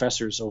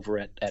professors over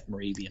at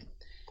Moravian.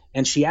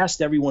 And she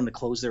asked everyone to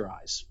close their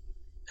eyes.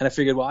 And I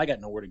figured, well, I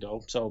got nowhere to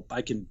go, so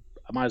I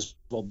might as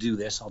well do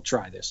this. I'll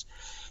try this.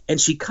 And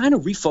she kind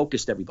of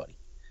refocused everybody.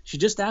 She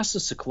just asked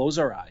us to close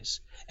our eyes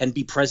and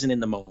be present in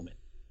the moment.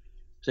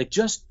 It's like,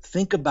 just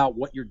think about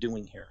what you're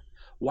doing here.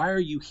 Why are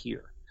you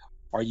here?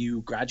 Are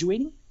you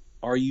graduating?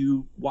 Are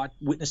you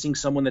witnessing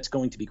someone that's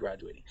going to be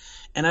graduating?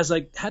 And as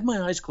I had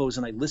my eyes closed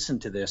and I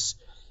listened to this,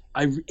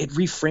 it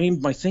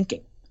reframed my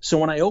thinking. So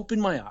when I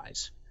opened my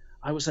eyes,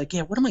 I was like,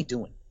 yeah, what am I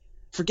doing?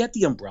 Forget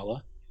the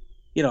umbrella.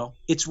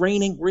 It's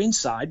raining. We're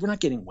inside. We're not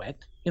getting wet.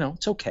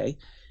 It's okay.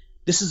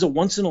 This is a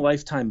once in a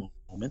lifetime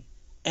moment.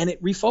 And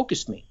it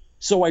refocused me.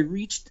 So I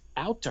reached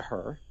out to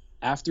her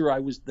after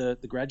the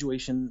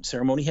graduation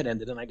ceremony had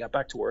ended and I got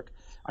back to work.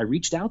 I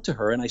reached out to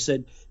her and I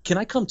said, can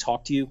I come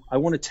talk to you? I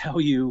want to tell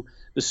you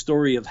the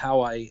story of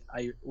how I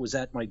was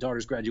at my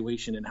daughter's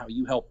graduation and how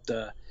you helped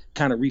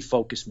kind of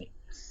refocus me.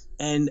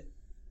 And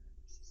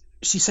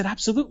she said,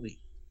 absolutely.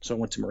 So I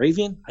went to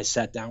Moravian. I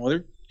sat down with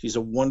her. She's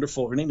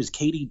her name is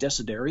Katie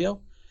Desiderio.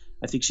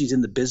 I think she's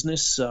in the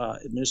business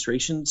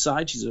administration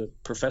side. She's a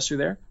professor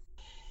there.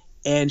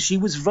 And she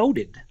was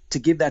voted to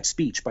give that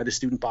speech by the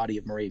student body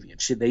of Moravian.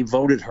 They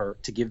voted her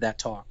to give that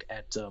talk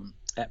at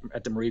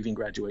the Moravian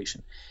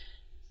graduation.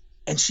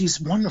 And she's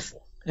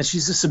wonderful. And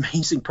she's this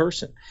amazing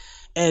person.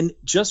 And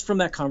just from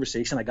that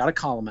conversation, I got a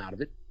column out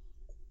of it,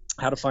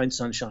 How to Find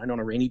Sunshine on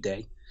a Rainy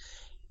Day.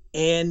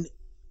 And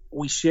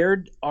we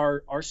shared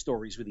our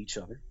stories with each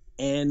other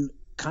and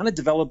kind of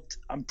developed.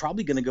 I'm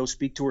probably going to go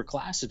speak to her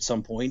class at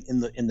some point in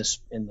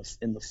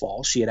the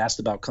fall. She had asked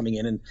about coming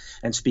in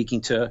and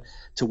speaking to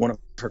one of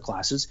her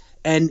classes.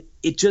 And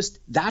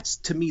that's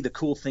to me the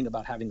cool thing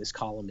about having this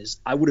column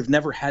is I would have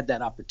never had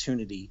that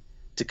opportunity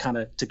to kind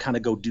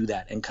of go do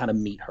that and kind of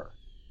meet her.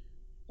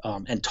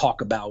 And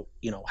talk about,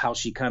 how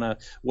she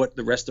what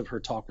the rest of her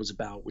talk was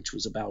about, which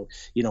was about,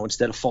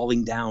 instead of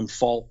falling down,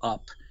 fall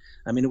up.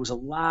 I mean, it was a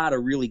lot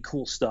of really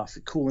cool stuff,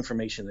 cool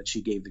information that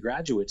she gave the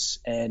graduates.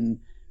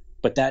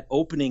 But that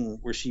opening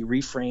where she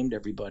reframed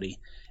everybody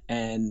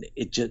and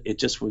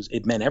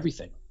it meant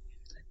everything.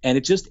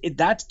 And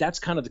that's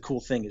kind of the cool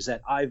thing is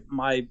that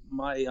my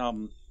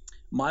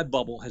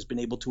bubble has been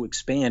able to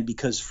expand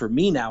because for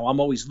me now, I'm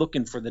always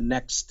looking for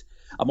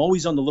I'm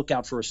always on the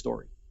lookout for a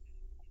story.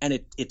 And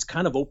it's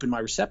kind of opened my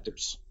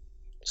receptors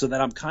so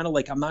that I'm kind of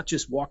like, I'm not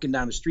just walking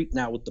down the street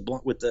now with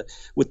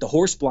the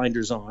horse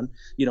blinders on,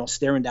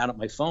 staring down at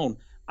my phone.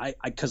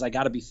 Cause I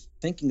got to be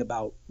thinking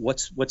about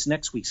what's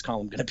next week's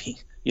column going to be,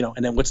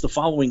 and then what's the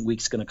following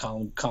week's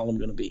column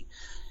going to be.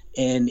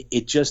 And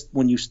it just,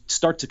 when you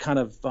start to kind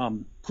of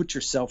put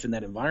yourself in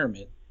that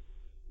environment,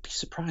 be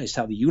surprised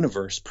how the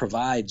universe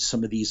provides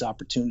some of these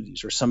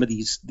opportunities or some of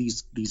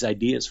these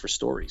ideas for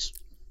stories.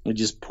 You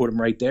just put them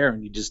right there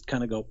and you just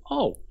kind of go,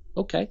 oh,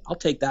 okay, I'll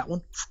take that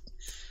one.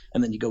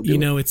 And then you go do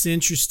it. It's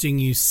interesting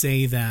you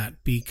say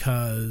that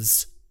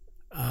because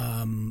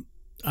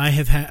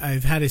I've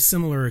had a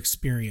similar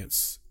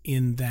experience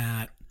in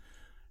that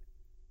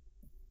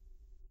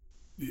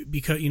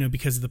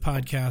because of the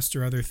podcast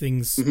or other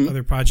things,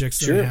 other projects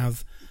that Sure. I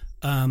have,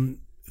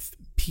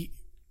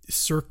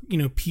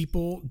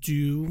 people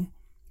do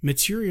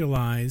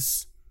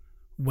materialize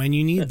when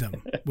you need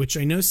them, which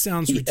I know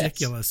sounds Yes.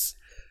 ridiculous.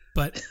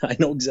 But I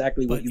know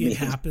exactly what you mean. It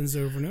happens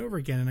over and over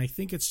again. And I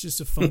think it's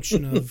just a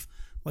function of,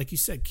 like you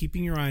said,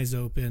 keeping your eyes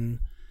open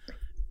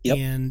Yep.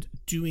 and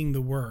doing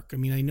the work. I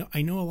mean,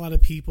 I know a lot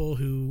of people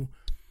who,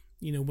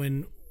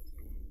 when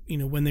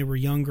they were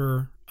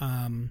younger,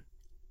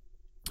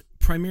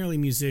 primarily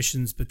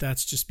musicians, but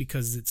that's just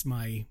because it's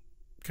my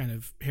kind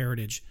of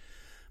heritage,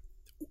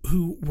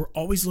 who were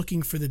always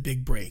looking for the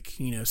big break.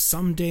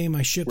 Someday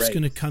my ship's Right.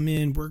 going to come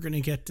in. We're going to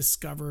get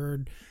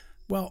discovered.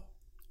 Well,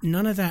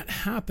 none of that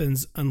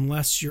happens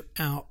unless you're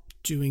out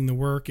doing the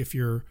work. If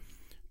you're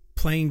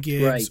playing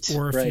gigs Right,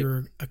 or if right.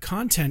 you're a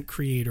content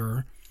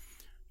creator,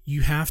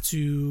 you have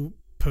to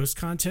post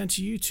content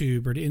to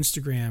YouTube or to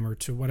Instagram or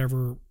to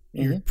whatever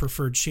your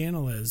preferred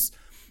channel is.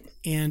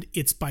 And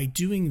it's by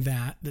doing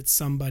that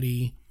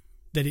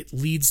that it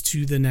leads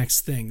to the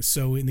next thing.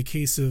 So in the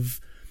case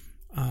of,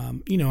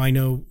 I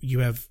know you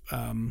have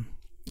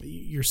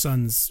your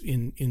son's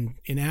in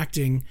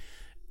acting,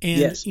 and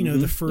Yes.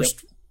 the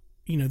first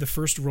the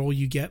first role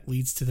you get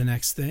leads to the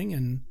next thing,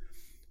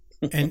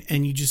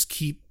 and you just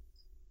keep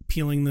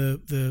peeling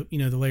the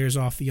layers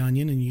off the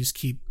onion, and you just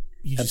keep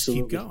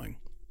going.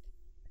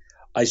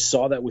 I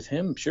saw that with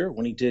him, sure,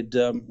 when he did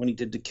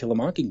To Kill a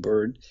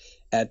Mockingbird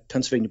at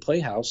Pennsylvania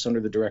Playhouse under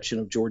the direction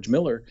of George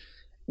Miller.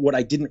 What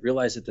I didn't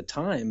realize at the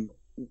time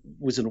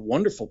was a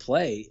wonderful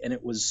play, and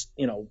it was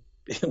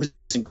it was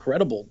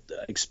incredible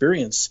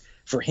experience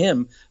for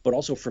him, but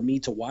also for me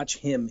to watch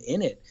him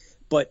in it.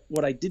 But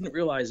what I didn't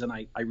realize, and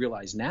I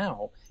realize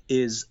now,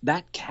 is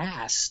that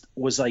cast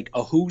was like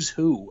a who's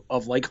who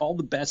of like all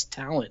the best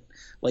talent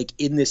like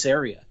in this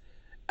area.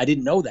 I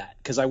didn't know that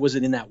because I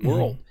wasn't in that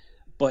world.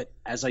 But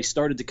as I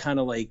started to kind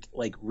of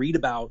like read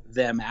about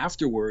them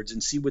afterwards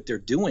and see what they're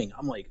doing,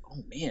 I'm like,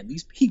 oh man,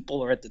 these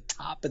people are at the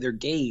top of their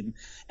game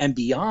and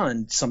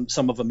beyond,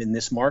 some of them in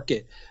this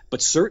market,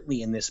 but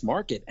certainly in this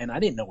market. And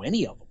I didn't know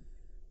any of them,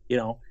 you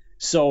know?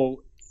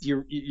 So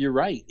you're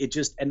right. It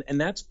just,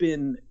 and that's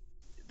been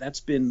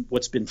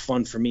what's been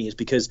fun for me, is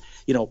because,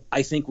 you know,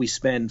 I think we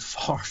spend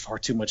far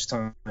too much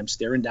time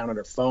staring down at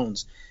our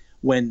phones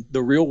when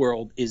the real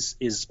world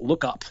is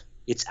look up.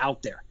 It's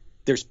out there.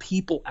 There's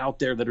people out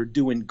there that are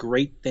doing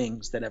great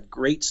things, that have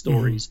great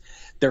stories.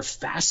 They're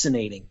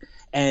fascinating.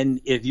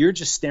 And if you're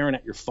just staring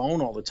at your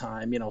phone all the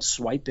time, you know,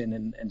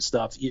 swiping and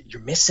stuff,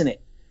 you're missing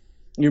it.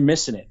 You're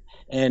missing it.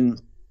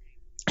 And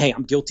hey,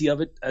 I'm guilty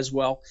of it as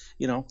well.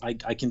 You know, I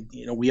can,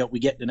 you know, we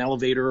get in an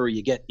elevator, or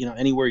you get, you know,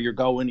 anywhere you're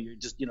going, you're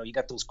just, you know, you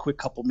got those quick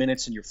couple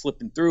minutes and you're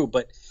flipping through.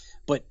 But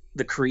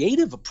the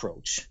creative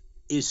approach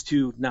is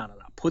to no,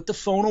 put the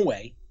phone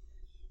away,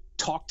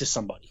 talk to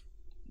somebody,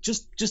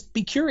 just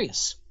be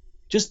curious.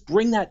 Just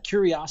bring that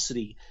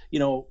curiosity. You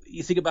know,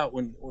 you think about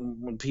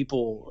when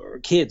people, or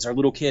kids, our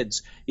little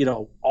kids, you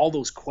know, all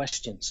those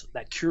questions,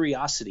 that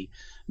curiosity,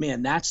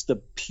 man, that's the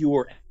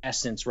pure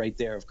essence right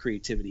there of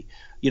creativity.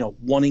 You know,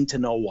 wanting to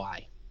know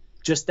why,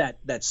 just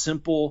that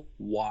simple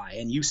why.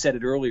 And you said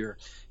it earlier,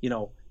 you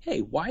know,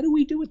 hey, why do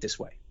we do it this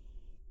way?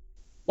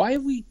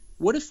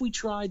 What if we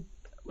tried,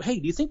 hey,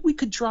 do you think we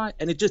could try?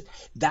 And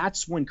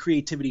that's when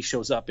creativity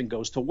shows up and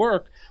goes to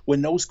work,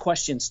 when those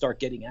questions start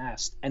getting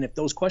asked. And if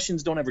those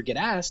questions don't ever get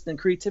asked, then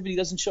creativity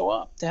doesn't show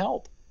up to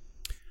help,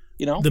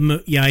 you know?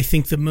 I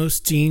think the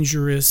most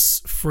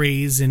dangerous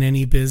phrase in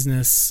any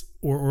business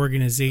or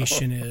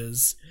organization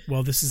is,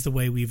 well, this is the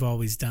way we've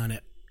always done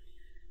it.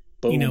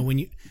 Boom. You know, when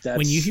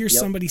you hear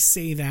somebody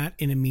say that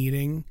in a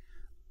meeting,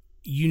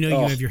 you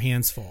know, you have your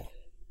hands full.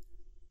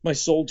 My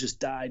soul just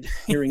died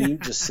hearing you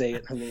just say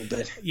it a little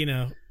bit. You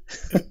know,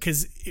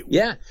 because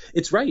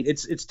it's right.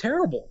 It's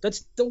terrible.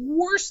 That's the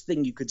worst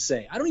thing you could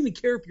say. I don't even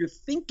care if you're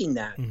thinking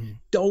that.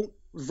 Don't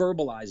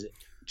verbalize it.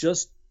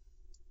 Just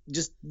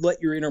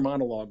let your inner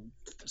monologue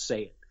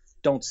say it.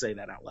 Don't say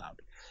that out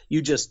loud.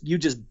 You just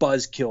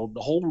buzzkilled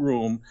the whole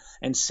room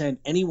and sent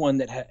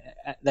anyone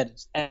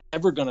that's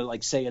ever going to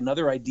like say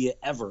another idea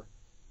ever.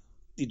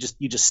 You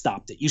just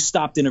stopped it. You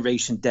stopped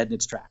innovation dead in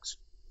its tracks.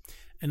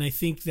 And I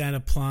think that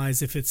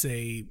applies if it's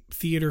a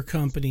theater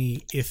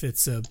company, if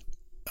it's a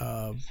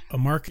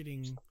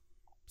marketing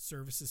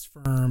services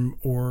firm,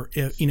 or,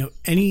 you know,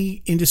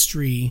 any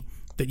industry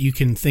that you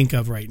can think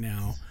of right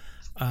now.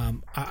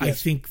 I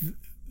think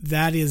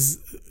that is,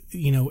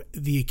 you know,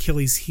 the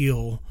Achilles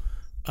heel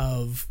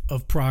of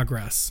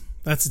progress.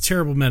 That's a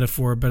terrible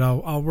metaphor, but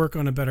I'll work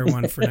on a better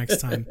one for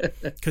next time,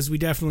 because we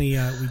definitely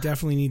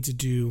need to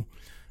do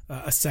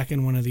a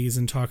second one of these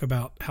and talk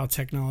about how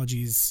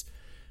technology's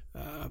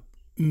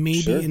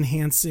maybe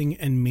enhancing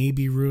and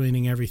maybe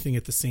ruining everything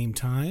at the same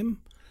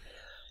time.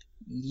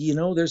 You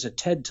know, there's a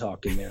TED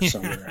Talk in there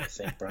somewhere, I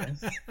think, Brian.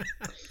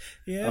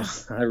 Yeah.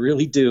 I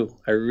really do.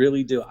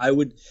 I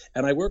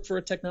work for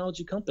a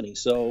technology company.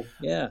 So,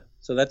 yeah.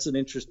 So that's an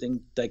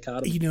interesting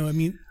dichotomy. You know, I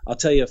mean, I'll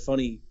tell you a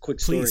funny, quick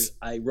story. Please.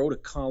 I wrote a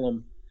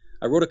column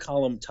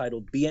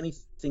titled Be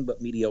Anything But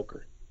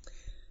Mediocre.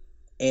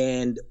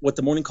 And what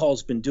the Morning Call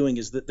has been doing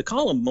is that the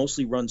column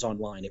mostly runs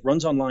online. It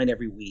runs online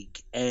every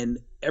week. And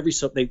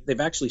they've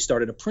actually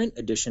started a print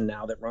edition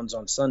now that runs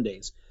on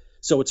Sundays.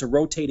 So it's a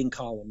rotating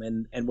column,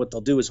 and what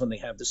they'll do is when they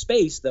have the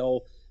space,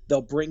 they'll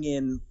bring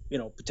in, you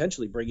know,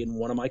 potentially bring in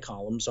one of my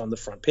columns on the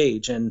front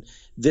page. And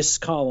this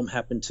column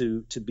happened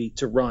to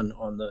run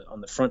on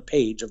the front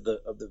page of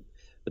the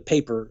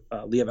paper,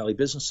 Lehigh Valley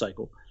Business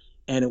Cycle,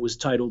 and it was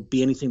titled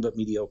Be Anything But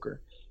Mediocre.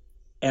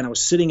 And I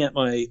was sitting at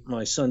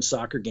my son's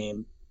soccer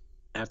game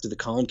after the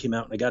column came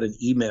out, and I got an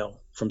email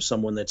from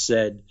someone that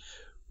said,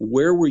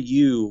 "Where were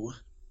you?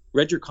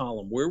 Read your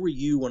column. Where were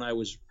you when I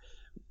was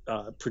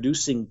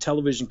producing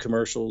television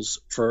commercials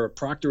for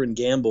Procter &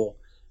 Gamble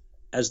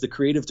as the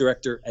creative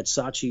director at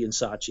Saatchi &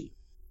 Saatchi?"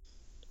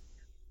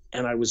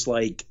 And I was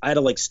like, I had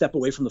to like step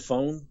away from the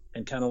phone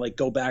and kind of like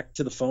go back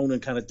to the phone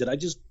and kind of, did I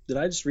just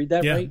read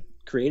that right?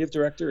 Creative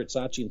director at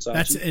Saatchi & Saatchi.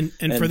 That's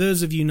and for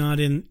those of you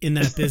not in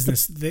that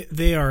business,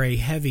 they are a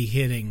heavy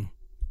hitting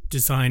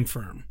design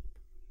firm.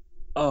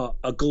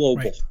 A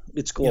global. Right.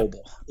 It's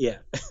global.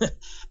 Yep. Yeah.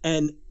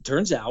 And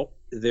turns out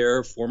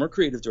their former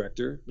creative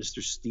director,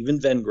 Mr. Stephen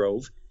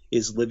Vengrove,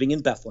 is living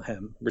in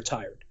Bethlehem,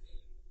 retired.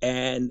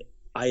 And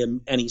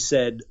he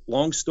said,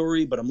 long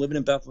story, but I'm living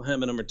in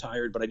Bethlehem and I'm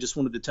retired, but I just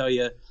wanted to tell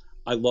you,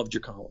 I loved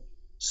your column.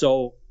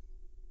 So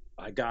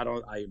I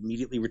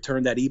immediately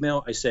returned that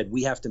email. I said,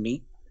 we have to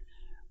meet.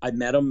 I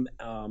met him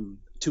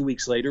 2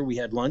 weeks later. We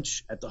had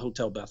lunch at the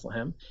Hotel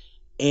Bethlehem,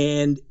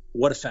 and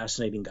what a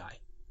fascinating guy.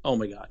 Oh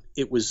my God.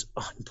 It was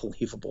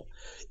unbelievable.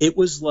 It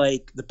was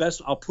like the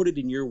best, I'll put it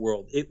in your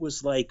world. It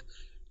was like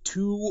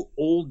two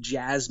old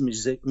jazz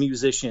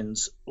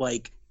musicians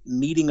like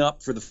meeting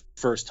up for the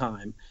first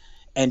time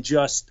and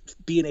just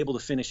being able to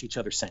finish each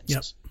other's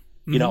sentences. Yep.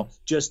 Mm-hmm. You know,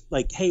 just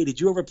like, hey, did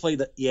you ever play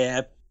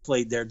I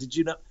played there. Did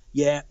you know?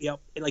 Yeah. Yep.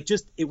 Like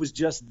it was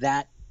just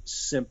that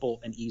simple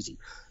and easy.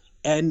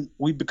 and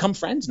we've become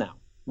friends now.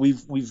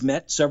 We've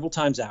met several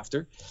times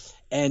after,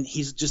 and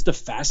he's just a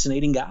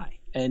fascinating guy.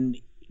 And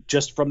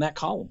just from that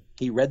column,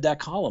 he read that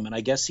column, and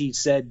I guess he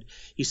said,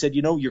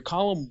 your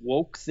column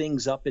woke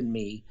things up in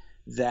me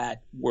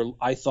that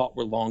I thought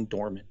were long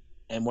dormant.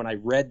 And when I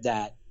read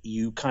that,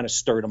 you kind of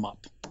stirred them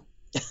up.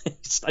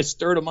 I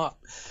stirred them up.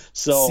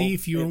 So see,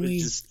 if you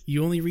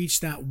only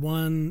reach that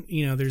one,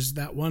 there's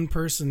that one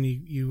person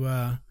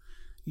you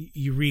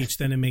reach,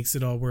 then it makes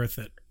it all worth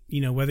it.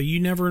 Whether you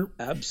never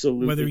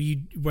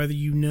absolutely whether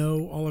you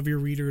know all of your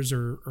readers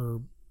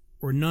or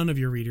none of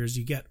your readers,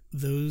 you get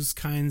those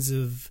kinds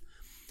of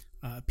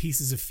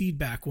pieces of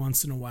feedback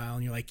once in a while,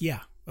 and you're like, yeah,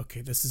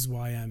 okay, this is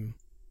why I'm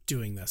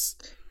doing this.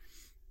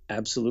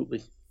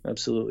 Absolutely.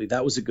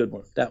 That was a good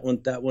one. That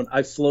one.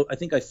 I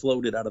think I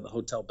floated out of the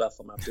Hotel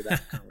Bethlehem after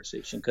that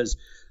conversation, because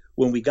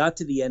when we got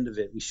to the end of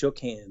it, we shook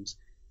hands,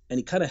 and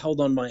he kind of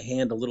held on my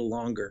hand a little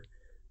longer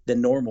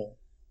than normal,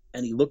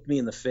 and he looked me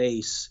in the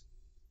face,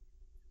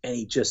 and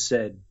he just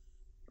said,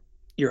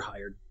 "You're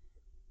hired."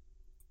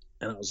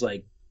 And I was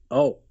like,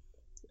 "Oh,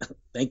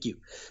 thank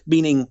you."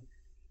 Meaning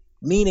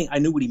I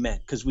knew what he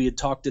meant, because we had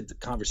talked at the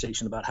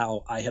conversation about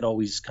how I had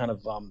always kind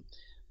of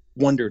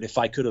wondered if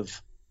I could have,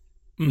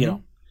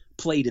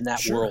 played in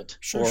that world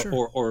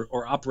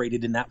or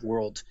operated in that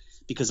world,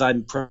 because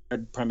I'm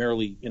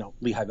primarily,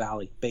 Lehigh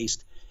Valley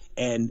based.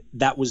 And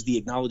that was the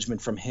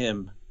acknowledgement from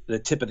him, the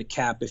tip of the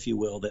cap, if you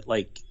will, that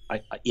like,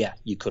 yeah,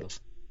 you could have.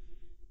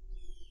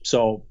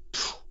 So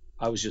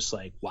I was just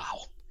like, wow,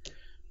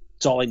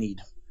 it's all I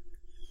need.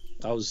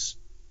 I was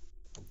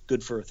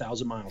good for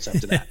 1,000 miles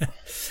after that.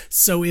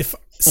 So if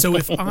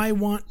I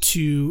want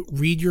to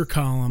read your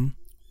column,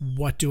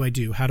 what do I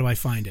do? How do I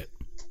find it?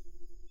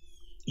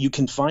 You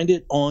can find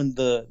it on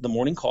the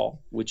Morning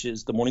Call, which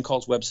is the Morning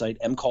Call's website,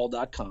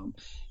 mcall.com,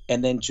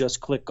 and then just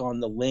click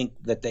on the link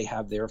that they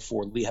have there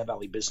for Lehigh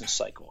Valley Business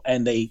Cycle.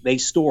 And they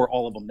store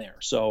all of them there.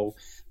 So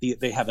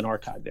they have an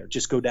archive there.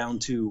 Just go down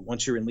to,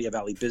 once you're in Lehigh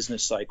Valley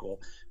Business Cycle,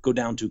 go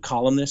down to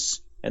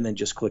columnists, and then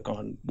just click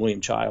on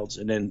William Childs,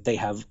 and then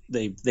they've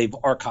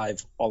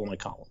archived all of my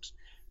columns.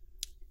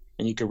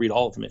 And you can read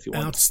all of them if you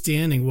want.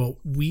 Outstanding. Well,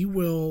 we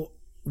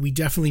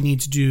definitely need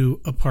to do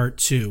a part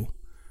 2.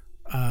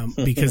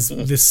 Because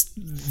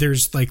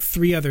there's like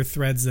 3 other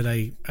threads that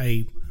I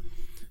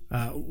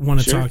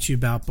want to talk to you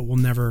about, but we'll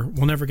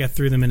never get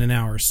through them in an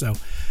hour. So,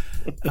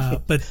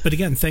 but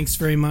again, thanks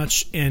very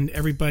much. And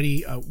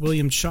everybody,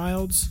 William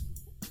Childs,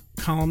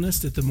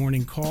 columnist at the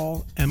Morning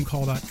Call,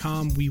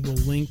 mcall.com. We will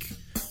link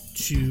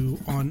to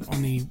on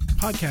the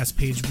podcast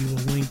page. We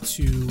will link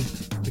to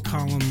the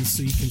columns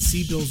so you can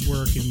see Bill's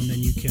work, and then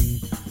you can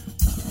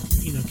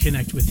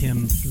connect with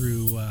him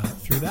through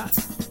that.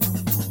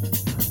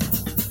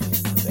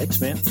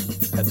 Thanks, man.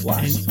 That's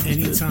blast.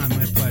 Anytime.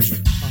 My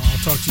pleasure. I'll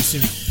talk to you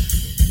soon.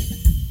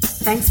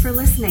 Thanks for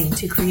listening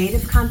to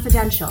Creative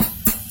Confidential.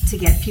 To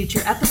get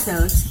future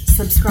episodes,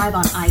 subscribe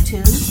on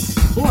iTunes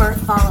or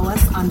follow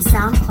us on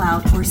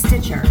SoundCloud or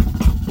Stitcher,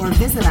 or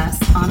visit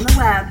us on the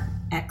web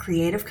at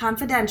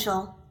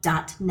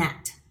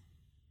creativeconfidential.net.